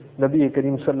Nabi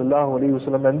Kareem sallallahu alayhi wa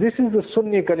sallam. And this is the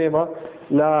Sunni kalima,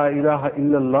 La ilaha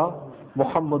illallah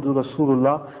Muhammadur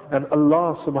Rasulullah. And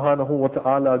Allah subhanahu wa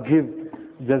ta'ala give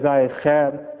jazai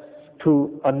khair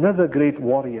to another great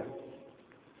warrior.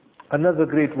 Another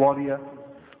great warrior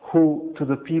who to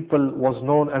the people was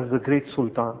known as the great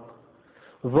Sultan.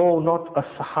 Though not a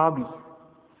Sahabi,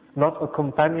 not a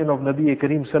companion of Nabi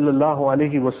Kareem sallallahu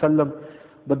alayhi wa sallam,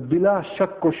 but bila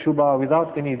shakk wa shubha,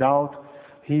 without any doubt,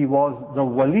 he was the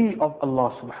wali of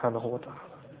Allah subhanahu wa ta'ala.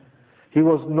 He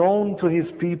was known to his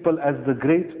people as the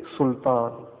great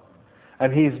Sultan.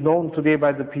 And he is known today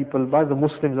by the people, by the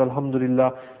Muslims,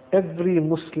 alhamdulillah. Every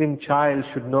Muslim child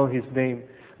should know his name.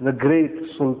 The great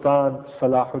Sultan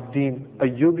Salahuddin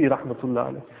Ayyubi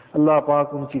rahmatullah alayhi. Allah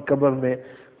Paak unki qabr mein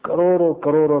crore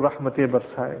rahmate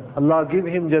barsaye. Allah give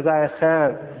him jazai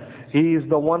khair. He is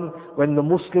the one, when the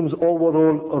Muslims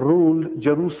overall ruled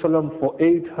Jerusalem for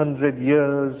 800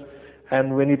 years,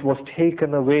 and when it was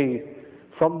taken away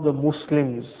from the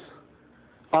Muslims,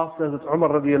 after that Umar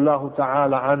radiallahu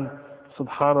ta'ala an,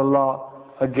 subhanallah,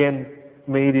 again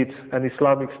made it an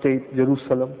Islamic state,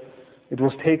 Jerusalem. It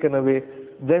was taken away.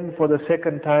 Then for the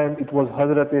second time, it was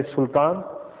Hazrat Sultan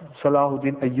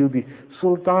Salahuddin Ayyubi.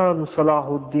 Sultan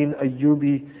Salahuddin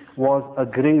Ayyubi was a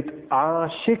great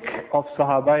ashik of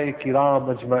Sahabai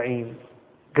Kiram Ajma'een.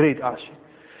 Great ashik.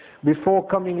 Before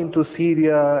coming into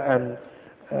Syria and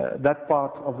that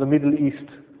part of the Middle East,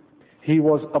 he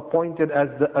was appointed as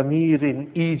the Amir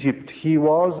in Egypt. He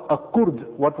was a Kurd.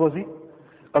 What was he?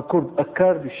 A Kurd, a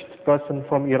Kurdish person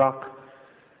from Iraq.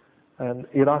 And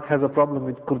Iraq has a problem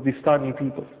with Kurdistani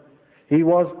people. He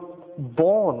was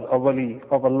born a wali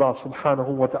of Allah subhanahu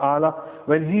wa ta'ala.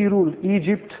 When he ruled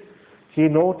Egypt, he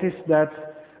noticed that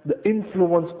the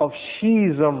influence of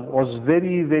Shiism was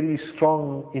very, very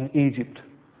strong in Egypt.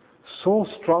 So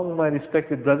strong, my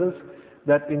respected brothers,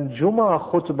 that in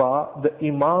Jummah khutbah, the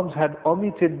Imams had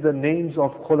omitted the names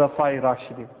of Khulafai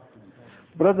Rashidin.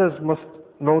 Brothers must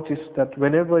notice that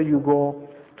whenever you go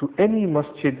to any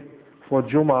masjid for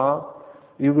Jummah,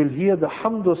 you will hear the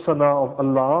hamdu sana of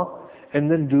Allah, and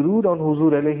then durood on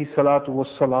Huzur alayhi salatu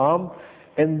wassalam,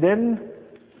 and then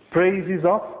praises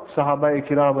of Sahaba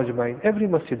Kiram Ajma'in. Every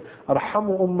masjid.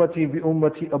 Arhamu ummati bi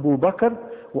ummati Abu Bakr,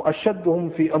 wa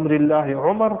ashadduhum fi amri Allahi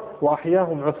Umar, wa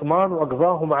ahyahum Uthman, wa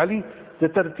aqzahum Ali. The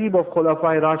tartib of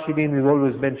Khulafai Rashidin is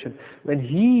always mentioned. When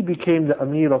he became the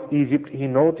Amir of Egypt, he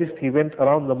went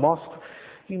around the mosque,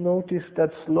 he noticed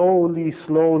that slowly,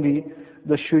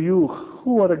 the shuyukh,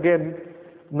 who were again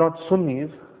not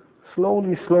Sunnis,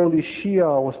 slowly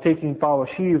Shia was taking power,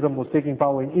 Shiism was taking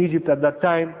power in Egypt at that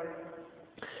time.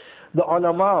 The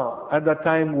ulama at that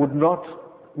time would not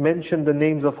mention the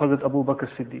names of Hazrat Abu Bakr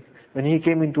Siddiq. When he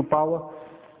came into power,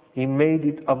 he made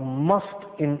it a must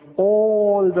in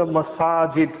all the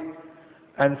masajid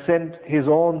and sent his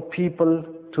own people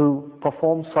to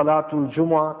perform Salatul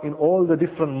Jummah in all the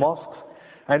different mosques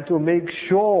and to make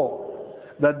sure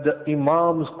that the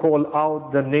Imams call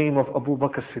out the name of Abu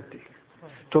Bakr Siddiq.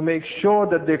 To make sure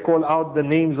that they call out the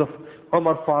names of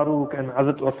Umar Farooq and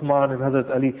Hazrat Uthman and Hazrat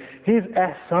Ali. His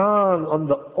ihsan on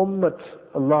the ummat,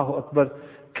 Allahu Akbar,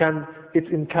 it's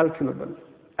incalculable.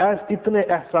 As itne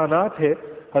ihsanat hai,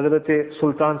 Hazrat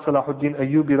Sultan Salahuddin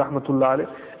Ayyubi rahmatullah alayh,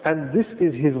 and this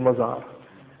is his mazar.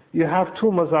 You have two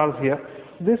mazars here.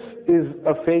 This is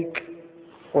a fake,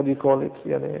 what do you call it?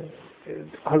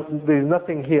 There is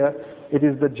nothing here. It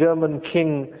is the German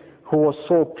king who was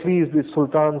so pleased with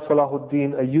Sultan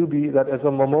Salahuddin Ayyubi that as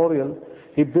a memorial,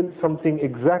 he built something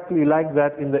exactly like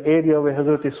that in the area where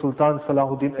Hazrat Sultan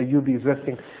Salahuddin Ayyubi is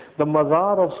resting. The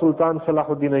mazar of Sultan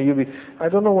Salahuddin Ayyubi. I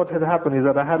don't know what had happened is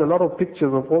that I had a lot of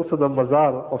pictures of also the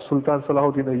mazar of Sultan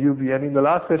Salahuddin Ayyubi, and in the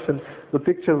last session the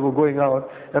pictures were going out,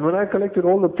 and when I collected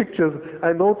all the pictures,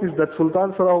 I noticed that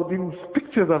Sultan Salahuddin's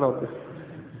pictures are not there.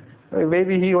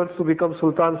 Maybe he wants to become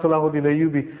Sultan Salahuddin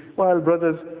Ayyubi. Well,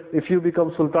 brothers, if you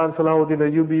become Sultan Salahuddin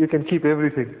Ayyubi, you can keep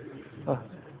everything.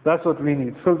 That's what we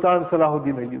need. Sultan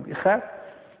Salahuddin Ayyubi. Khair?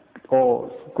 Oh,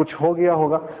 kuch ho gaya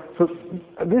hoga. So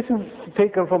this is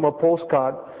taken from a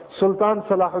postcard. Sultan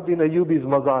Salahuddin Ayyubi's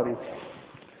mazar is.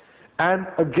 And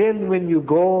again, when you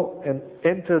go and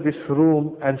enter this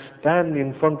room and stand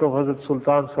in front of Hazrat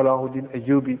Sultan Salahuddin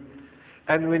Ayyubi,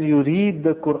 and when you read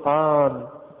the Quran,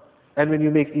 and when you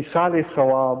make Isale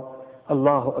Sawab,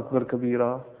 Allahu Akbar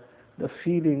Kabira, the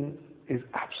feeling is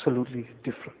absolutely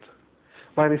different.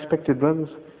 My respected brothers,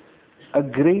 a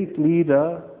great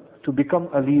leader, to become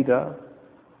a leader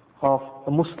of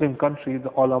a Muslim country,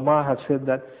 the ulama have said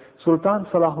that Sultan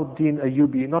Salahuddin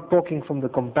Ayyubi, not talking from the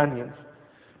companions,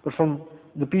 but from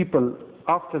the people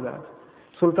after that,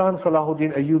 Sultan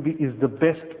Salahuddin Ayyubi is the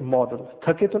best model.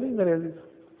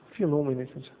 If you know me,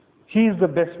 he is the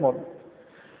best model.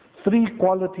 3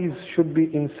 qualities should be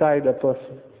inside a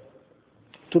person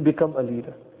to become a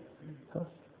leader.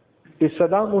 Is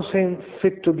Saddam Hussein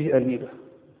fit to be a leader?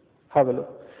 Have a look.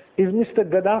 Is Mr.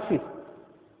 Gaddafi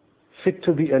fit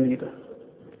to be a leader?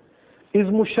 Is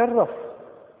Musharraf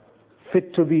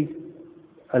fit to be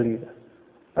a leader?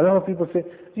 I know how people say,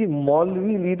 "Ji,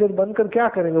 Maulvi leader bankar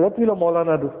kya karenge? What will a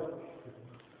Maulana do?"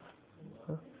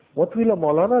 What will a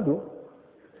Maulana do?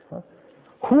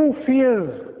 Who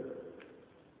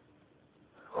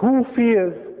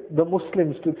fears the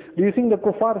Muslims? Do you think the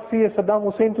kuffar fear Saddam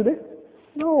Hussein today?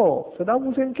 No. Saddam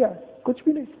Hussein kya? Kuch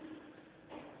bhi nahi.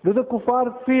 Do the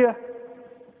kuffar fear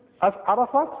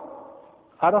Arafat?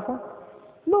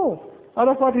 No.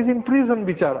 Arafat is in prison,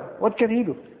 bichara. What can he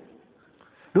do?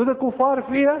 Do the kuffar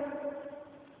fear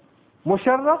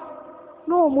Musharraf?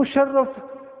 No, Musharraf,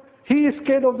 he is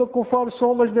scared of the kuffar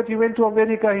so much that he went to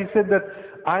America. He said that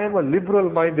I am a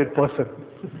liberal-minded person.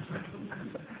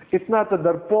 Itna ta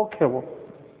darpok hai wo.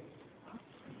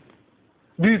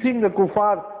 Do you think the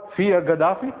kuffar fear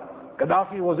Gaddafi?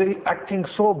 Gaddafi was acting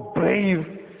so brave,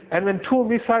 and when 2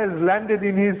 missiles landed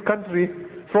in his country,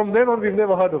 From then on, we've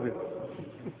never heard of him.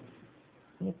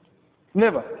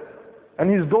 Never. And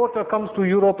his daughter comes to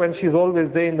Europe and she's always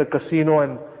there in the casino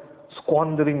and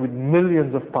squandering with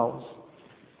millions of pounds.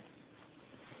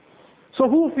 So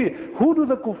who do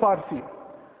the kuffar fear?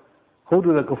 Who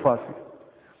do the kuffar fear?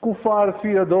 Kuffar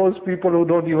fear those people who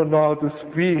don't even know how to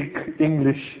speak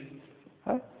English.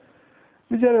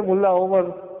 Bijare Mullah Omar,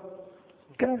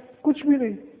 kuch bhi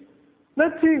nahi.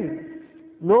 Nothing.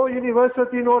 No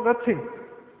university, no nothing.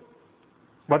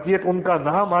 But yet unka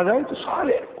naam aa jaye to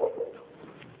sare.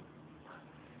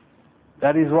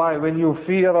 That is why when you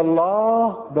fear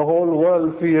Allah, the whole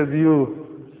world fears you.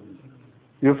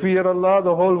 You fear Allah,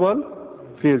 the whole world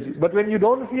fears you. But when you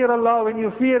don't fear Allah, when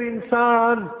you fear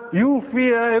insan, you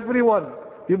fear everyone.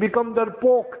 You become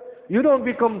darpok. You don't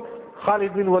become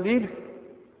Khalid bin Walid.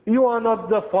 You are not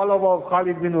the follower of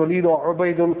Khalid bin Walid or Abu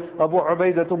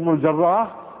Ubaidah ibn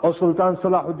al-Jarrah or Sultan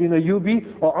Salahuddin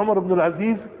Ayyubi or Umar ibn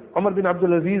al-Aziz, Umar bin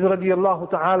Abdul Aziz radiyallahu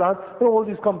ta'ala. All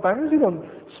these companions, you don't.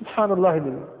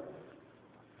 Subhanallah.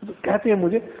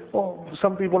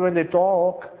 Some people when they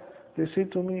talk, they say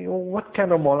to me, oh, what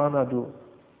can a Maulana do?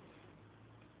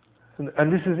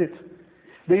 And this is it.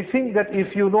 They think that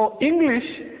if you know English,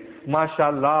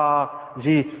 mashallah,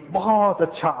 ji, bahut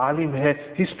acha alim hai.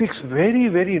 He speaks very,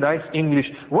 very nice English.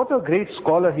 What a great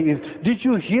scholar he is. Did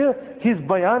you hear his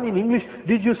bayan in English?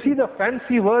 Did you see the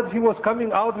fancy words he was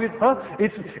coming out with?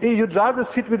 You'd rather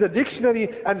sit with a dictionary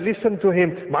and listen to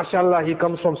him. Mashallah, he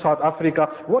comes from South Africa.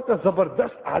 What a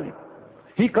zabardast alim.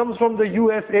 He comes from the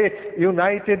USA,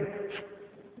 United,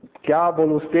 kya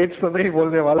bolu, States to nahi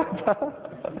bolne wala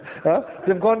tha.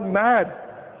 They've gone mad.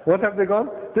 What have they gone?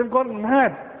 They've gone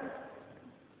mad.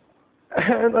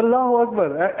 And Allahu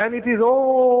Akbar. And it is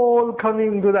all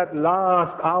coming to that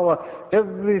last hour.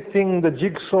 Everything, the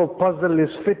jigsaw puzzle is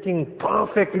fitting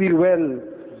perfectly well.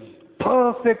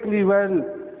 Perfectly well.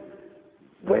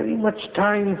 Very much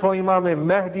time for Imam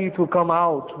Mahdi to come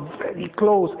out. Very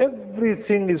close.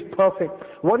 Everything is perfect.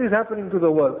 What is happening to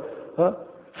the world?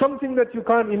 Something that you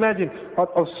can't imagine.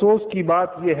 Afsoos ki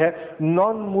baat ye hai,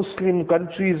 non-Muslim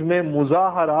countries mein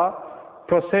muzahara,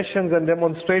 processions and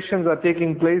demonstrations are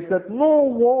taking place that no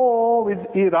war with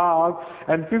Iraq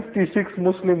and 56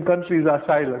 Muslim countries are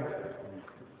silent.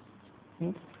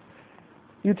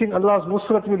 You think Allah's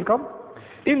Nusrat will come?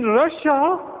 In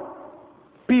Russia,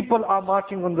 people are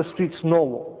marching on the streets, no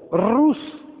war. Rus.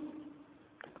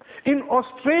 In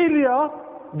Australia,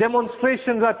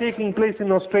 demonstrations are taking place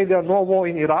in Australia, no war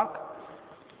in Iraq.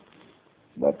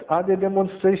 But are there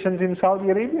demonstrations in Saudi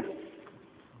Arabia?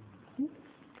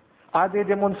 Are there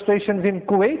demonstrations in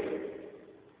Kuwait?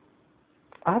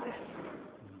 Are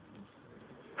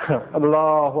there?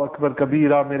 Allahu Akbar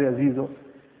Kabira, mere Azizo.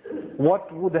 What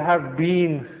would have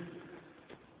been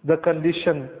the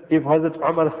condition if Hazrat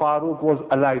Umar Farooq was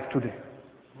alive today?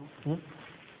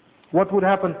 What would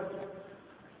happen?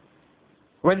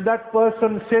 When that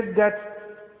person said that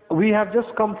we have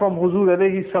just come from Huzur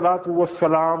alayhi salatu was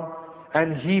salam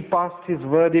and he passed his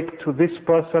verdict to this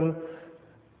person,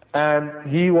 and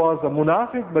he was a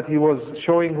munafiq, but he was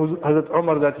showing Hazrat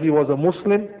Umar that he was a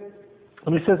Muslim.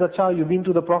 And he says, Acha, you've been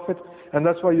to the Prophet, and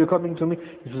that's why you're coming to me.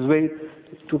 He says, wait,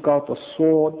 he took out a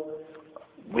sword.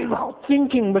 Without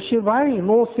thinking, Bashir bhai,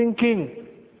 no thinking.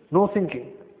 No thinking.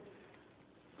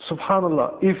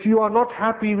 Subhanallah. If you are not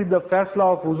happy with the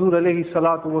fasla of Huzur alayhi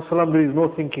salatu wasalam, there is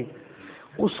no thinking.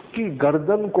 Uski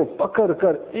gardan ko pakar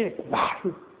kar ek baar,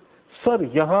 sar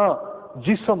yahan,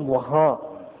 jism wahan.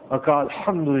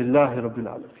 Alhamdulillah Rabbil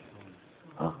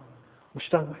Alameen.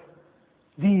 Mushtaq.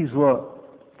 These were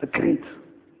the great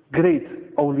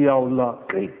awliyaullah,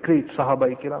 great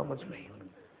Sahaba Kiram Ajmain.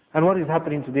 And what is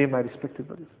happening today, my respected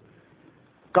brothers?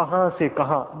 Kahan se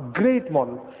kahan. Great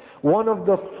model. One of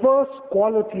the first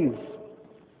qualities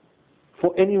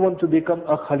for anyone to become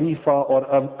a Khalifa or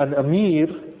an Amir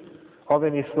of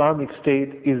an Islamic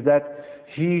state is that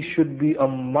he should be a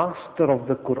master of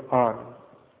the Quran.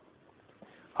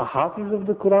 A Hafiz of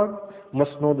the Quran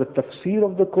must know the tafsir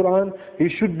of the Quran. He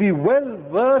should be well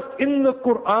versed in the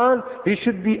Quran. He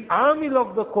should be Amil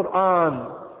of the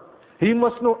Quran. He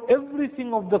must know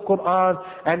everything of the Quran.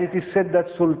 And it is said that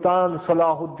Sultan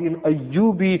Salahuddin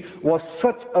Ayyubi was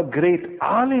such a great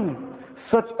alim,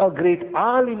 such a great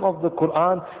alim of the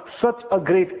Quran, such a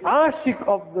great ashik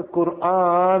of the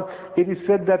Quran. It is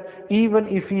said that even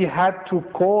if he had to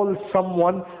call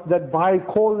someone, that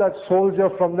call that soldier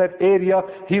from that area,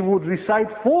 he would recite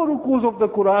 4 rukus of the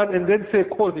Quran and then say,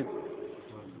 call him.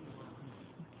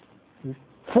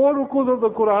 4 rukus of the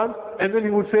Quran and then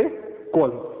he would say, call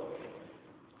him.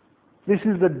 This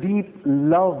is the deep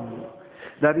love.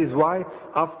 That is why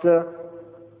after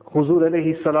Hazur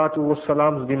अलैहिस्सलातु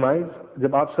वस्सलाम's demise,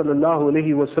 जब आप सल्लल्लाहु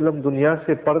अलैहि वसल्लम दुनिया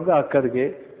से पर्दा कर गए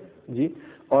जी,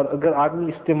 और अगर आदमी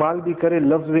इस्तेमाल भी करे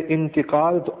लफ्ज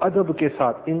इंतकाल तो अदब के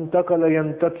साथ, इंतकल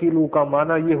यंतकिलु का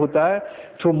माना ये होता है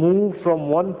to move from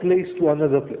one place to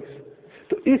another place.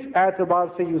 तो इस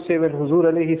एतबार से you say when हुजूर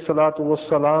अलैहिस्सलातु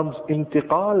वस्सलाम's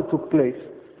इंतकाल took place,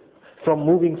 from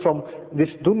moving from this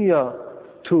dunya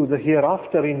to the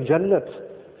hereafter in Jannat,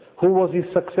 who was his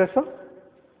successor?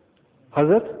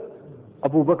 Hazrat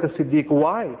Abu Bakr Siddiq.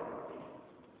 Why?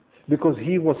 Because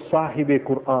he was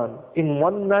Sahib-e-Quran. In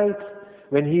one night,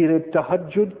 when he read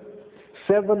Tahajjud,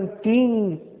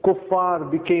 17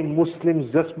 kuffar became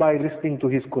Muslims just by listening to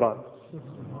his Quran.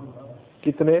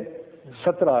 Kitne?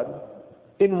 17.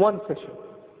 In one session.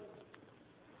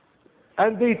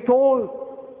 And they told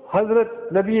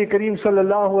Hazrat Nabi Kareem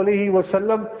sallallahu alayhi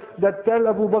wasallam that tell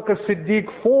Abu Bakr Siddiq,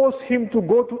 force him to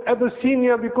go to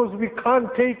Abyssinia because we can't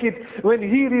take it. When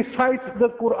he recites the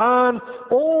Quran,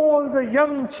 all the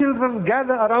young children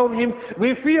gather around him.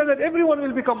 We fear that everyone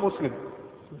will become Muslim.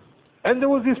 And there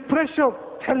was this pressure,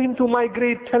 tell him to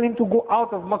migrate, tell him to go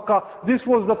out of Makkah. This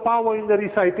was the power in the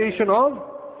recitation of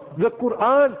the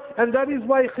Quran, and that is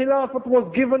why Khilafat was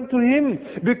given to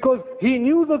him, because he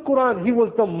knew the Quran. He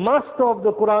was the master of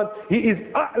the Quran. He is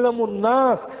A'lamun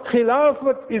Nas.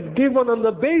 Khilafat is given on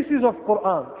the basis of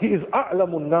Quran. He is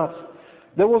A'lamun Nas.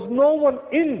 There was no one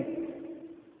in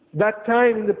that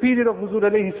time, in the period of Huzur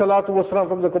alayhi salatu wasalam,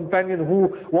 from the companion who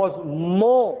was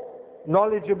more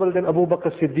knowledgeable than Abu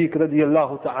Bakr Siddiq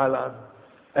radiyallahu ta'ala.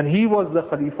 And he was the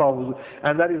Khalifa of Huzur.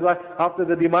 And that is why after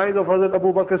the demise of Hazrat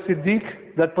Abu Bakr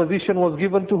Siddiq, that position was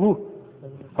given to who?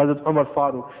 Hazrat Umar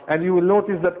Farooq. And you will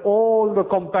notice that all the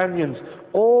companions,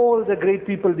 all the great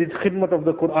people did khidmat of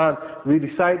the Quran. We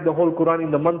recite the whole Quran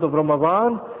in the month of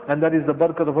Ramadan, and that is the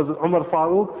barakat of Hazrat Umar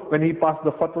Farooq when he passed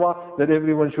the fatwa that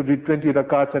everyone should read 20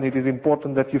 rakats, and it is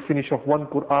important that you finish off one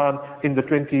Quran in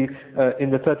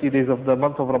the 30 days of the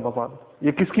month of Ramadan.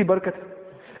 Ye kiski barakat hai?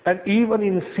 And even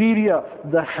in Syria,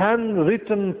 the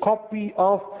handwritten copy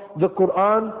of the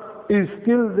Quran is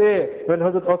still there. When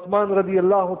Hazrat Uthman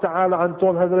radiallahu ta'ala an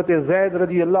told Hazrat Zayd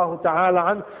radiallahu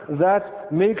ta'ala an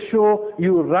that make sure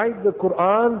you write the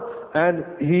Quran, and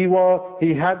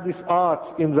he had this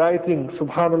art in writing,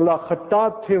 subhanallah,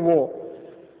 khattat the wo,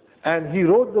 and he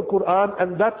wrote the Quran,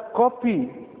 and that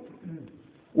copy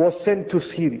was sent to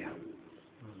Syria.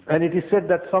 And it is said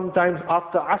that sometimes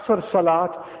after Asr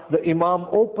Salat, the Imam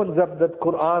opens up that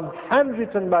Quran,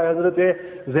 handwritten by Hazrat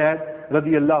Zayd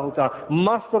radiyallahu ta'ala.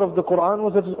 Master of the Quran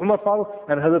was Hazrat Umar Farooq,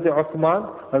 and Hazrat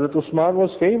Uthman. Hazrat Uthman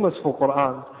was famous for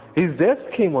Quran. His death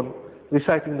came on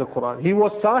reciting the Quran. He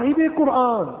was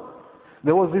Sahib-e-Quran.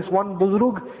 There was this one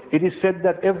Buzrug, it is said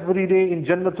that every day in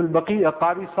Jannatul Baqi, a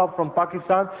Qari Sahib from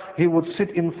Pakistan, he would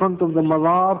sit in front of the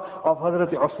mazar of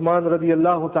Hazrat Uthman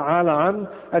radiyallahu ta'ala an,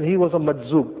 and he was a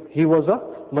majzub. He was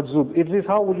a majzub. It is,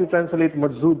 how would you translate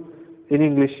majzub in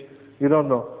English? You don't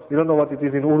know. You don't know what it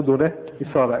is in Urdu, ne?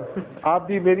 It's alright. आप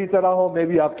भी मेरी तरह हो, मैं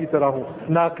भी आपकी तरह हूँ.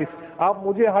 नाकिस. आप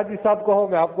मुझे हाजी साहब कहो,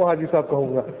 मैं आपको हाजी साहब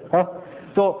कहूँगा. हाँ?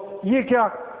 तो ये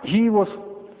क्या? He was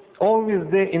always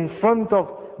there in front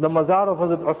of the mazar of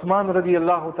Hazrat Uthman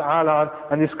radiyallahu ta'ala,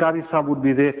 and his Qari Sahib would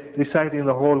be there reciting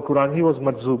the whole Quran. He was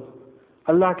majzub.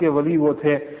 Allah ke wali wo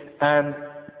the, and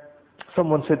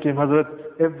someone said to him, Hazrat,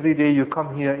 every day you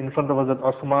come here in front of Hazrat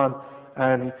Uthman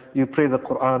and you pray the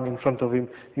Quran in front of him.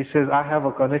 He says, I have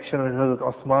a connection with Hazrat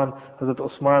Uthman. Hazrat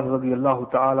Uthman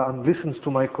radiyallahu ta'ala and listens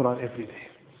to my Quran every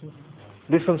day.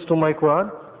 Listens to my Quran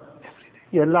every day.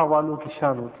 Ye Allah walo ki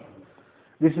shaan hoti.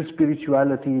 This is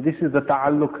spirituality. This is the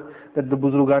ta'alluq that the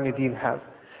Buzrugani Deen have.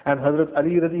 And Hazrat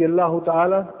Ali radiyallahu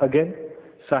ta'ala, again,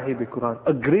 Sahib-e-Quran.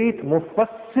 A great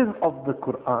mufassir of the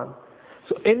Quran.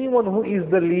 So anyone who is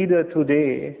the leader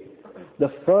today, the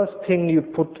first thing you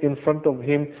put in front of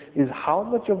him is how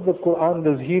much of the Quran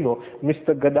does he know.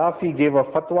 Mr. Gaddafi gave a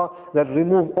fatwa that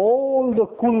remove all the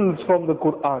kuls from the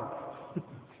Quran.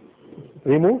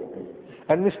 Remove.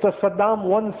 And Mr. Saddam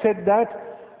once said that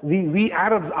we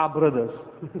Arabs are brothers.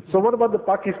 So what about the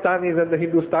Pakistanis and the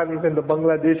Hindustanis and the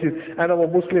Bangladeshis and our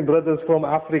Muslim brothers from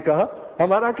Africa?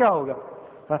 Hamara kya hoga?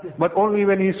 But only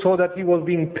when he saw that he was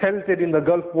being pelted in the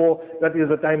Gulf War, that is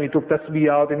the time he took tasbih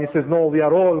out and he says, no, we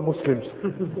are all Muslims.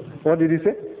 What did he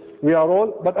say? We are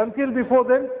all. But until before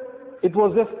then, it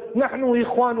was just, نحن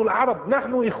إخوان العرب,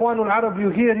 نحن إخوان العرب. You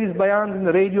hear his bayans in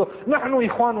the radio, نحن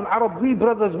إخوان العرب, we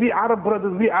brothers, we Arab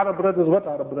brothers, we Arab brothers. What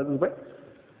Arab brothers?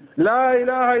 La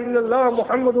ilaha illallah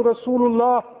Muhammadur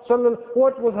Rasulullah sallallahu.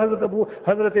 What was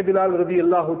Hazrat Bilal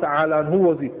radiyallahu ta'ala, and who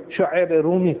was he? Shu'aib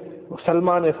Rumi,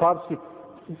 Salman Farsi,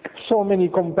 so many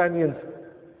companions.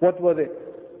 What were they?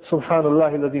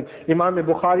 Subhanallah al-Azim. Imam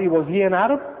Bukhari, was he an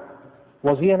Arab?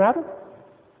 Was he an Arab?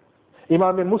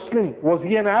 Imam Muslim, was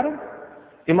he an Arab?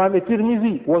 Imam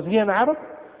Tirmizi, was he an Arab?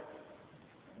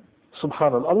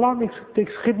 Subhanallah. Allah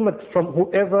takes khidmat from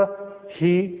whoever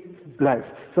He likes.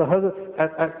 So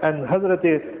Hazrat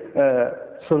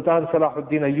Sultan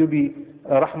Salahuddin Ayyubi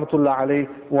Rahmatullah alayh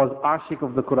was ashik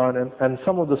of the Quran, and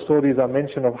some of the stories are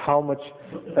mentioned of how much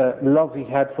love he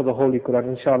had for the Holy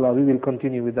Quran. Inshallah, we will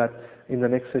continue with that in the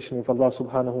next session if Allah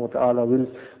subhanahu wa ta'ala wills.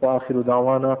 Wa akhiru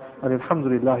da'wana and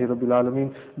alhamdulillahi rabbil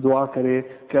alameen. Dua kare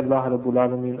ki Allah rabbul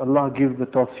alameen, Allah give the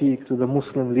tawfiq to the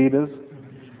Muslim leaders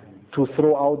to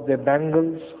throw out their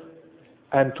bangles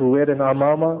and to wear an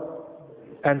amama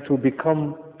and to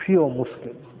become pure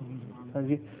Muslims.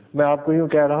 मैं आपको यूँ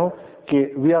कह रहा हूँ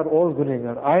कि we are all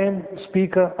गुनहगार. I am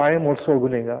speaker, I am also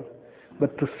गुनहगार.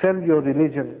 But to sell your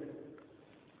religion,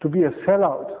 to be a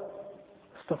sellout,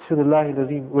 astaghfirullah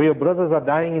al-azim, where your brothers are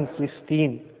dying in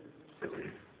Palestine,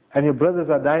 and your brothers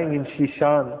are dying in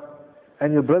Shishan,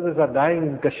 and your brothers are dying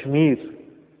in Kashmir,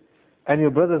 and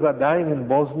your brothers are dying in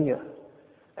Bosnia,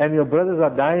 and your brothers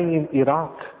are dying in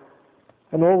Iraq,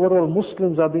 and overall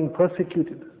Muslims are being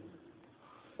persecuted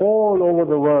all over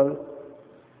the world.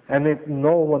 And if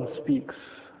no one speaks,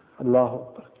 Allah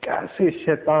Akbar, कैसे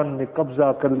शैतान ने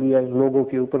कब्जा कर लिया इन लोगों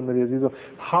के ऊपर मेरे अजीजों.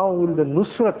 How will the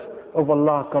nusrat of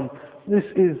Allah come? This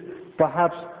is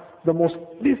perhaps the most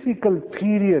difficult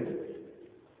period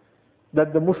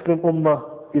that the Muslim Ummah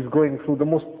is going through, the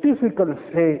most difficult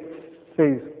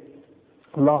phase.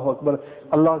 Allahu Akbar.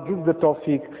 Allah give the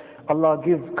tawfiq, Allah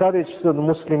give courage to the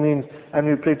Muslims, and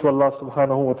we pray to Allah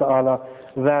subhanahu wa ta'ala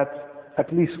that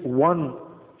at least one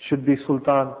should be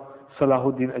Sultan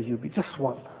Salahuddin Ayyubi, just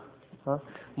one.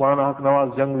 Maulana Haq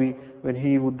Nawaz Jangvi, when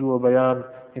he would do a bayan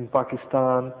in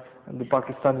Pakistan, and the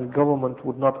Pakistani government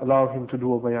would not allow him to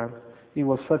do a bayan. He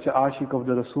was such an ashik of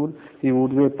the Rasul, he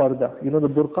would wear parda. You know the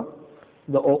burqa?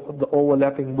 The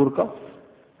overlapping burqa?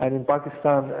 And in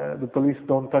Pakistan, the police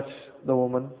don't touch the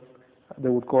woman. They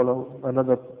would call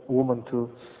another woman to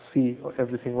see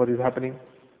everything what is happening.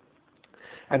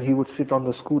 And he would sit on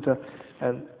the scooter,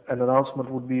 and an announcement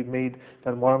would be made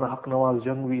that Maulana Haq Nawaz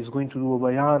Jangvi is going to do a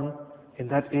bayan in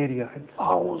that area, and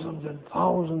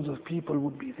thousands of people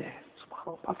would be there.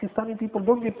 Pakistani people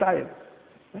don't get tired.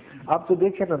 Up to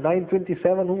they can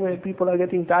 9:27 who people are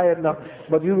getting tired now.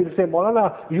 But you will say,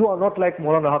 Maulana, you are not like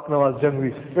Maulana Haq Nawaz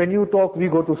Jangvi. When you talk, we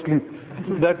go to sleep.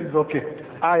 That is okay.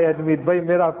 I admit, bhai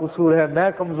mera kusur hai,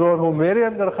 main kamzor hu, mere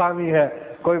andar khami hai.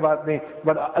 कोई बात नहीं.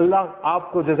 But Allah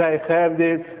आपको जज़ाए खैर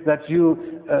दे that you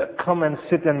come and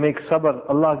sit and make sabr.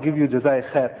 Allah give you जज़ाए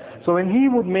खैर. So when he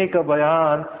would make a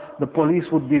bayan, the police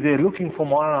would be there looking for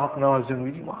Maulana Haq Nawaz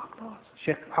Jangvi.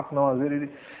 Sheikh Haq Nawaz,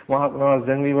 Haq Nawaz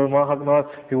Jangvi, Haq Nawaz,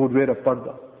 he would wear a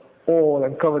parda, all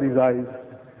and cover his eyes,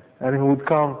 and he would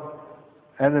come,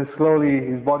 and then slowly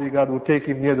his bodyguard would take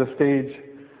him near the stage,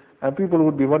 and people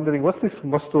would be wondering, what's this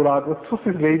masturat, what's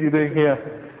this lady doing here?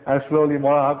 And slowly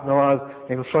Maulana Haq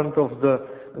Nawaz, in front of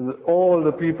all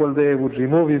the people there, would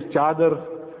remove his chadar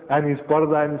and his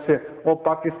parda and say, oh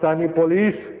Pakistani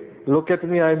police, look at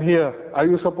me, I'm here. Are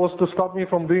you supposed to stop me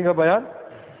from doing a bayan?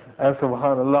 And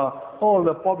subhanallah, all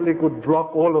the public would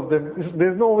block all of them.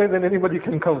 There's no way that anybody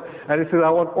can come. And he says,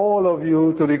 I want all of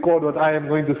you to record what I am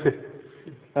going to say.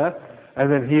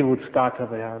 And then he would start a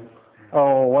bayan.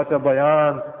 Oh, what a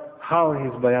bayan, how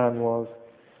his bayan was.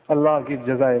 Allah give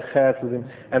jazai khair to him.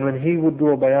 And when he would do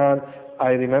a bayan,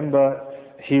 I remember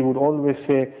he would always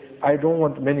say, I don't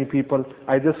want many people,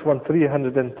 I just want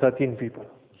 313 people.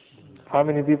 How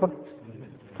many people?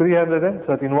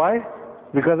 313. Why?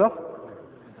 Because of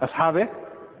Ashab.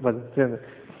 But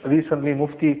recently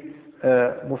Mufti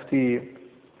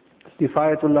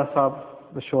Kifayatullah Sahab,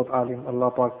 the short alim,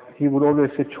 Allah Pak, he would always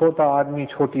say, Chota aadmi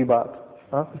choti baat.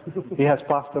 He has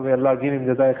passed away, Allah give him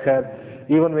jazai khair.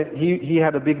 Even when he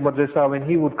had a big madrasa, when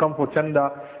he would come for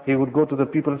chanda, he would go to the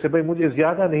people and say, bhai mujhe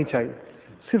zyada nahi chahiye,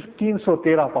 sirf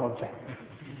 313 pounds chahiye.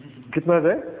 Kitna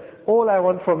hai? All I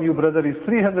want from you, brother, is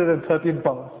 313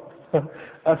 pounds.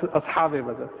 Ashab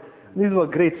brother. These were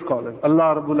great scholars.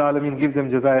 Allah Rabbul Alameen give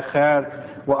them jazai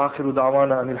khair. Wa akhiru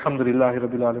da'wana and alhamdulillahi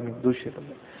Rabbil Alameen. Do shit.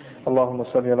 اللهم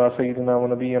صل على سيدنا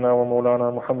ونبينا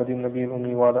ومولانا محمد النبي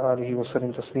الأمي وعلى آله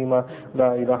وسلم تسليما.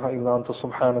 لا إله إلا أنت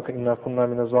سبحانك إنا كنا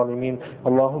من الظالمين.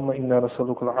 اللهم إنا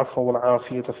نسألك العفو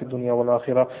والعافية في الدنيا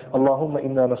والآخرة. اللهم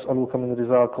إنا نسألك من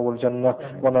رضاك والجنة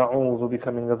ونعوذ بك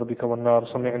من غضبك والنار.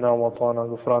 سمعنا وأطعنا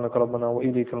غفرانك ربنا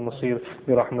وإليك المصير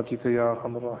برحمتك يا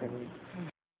أرحم الراحمين.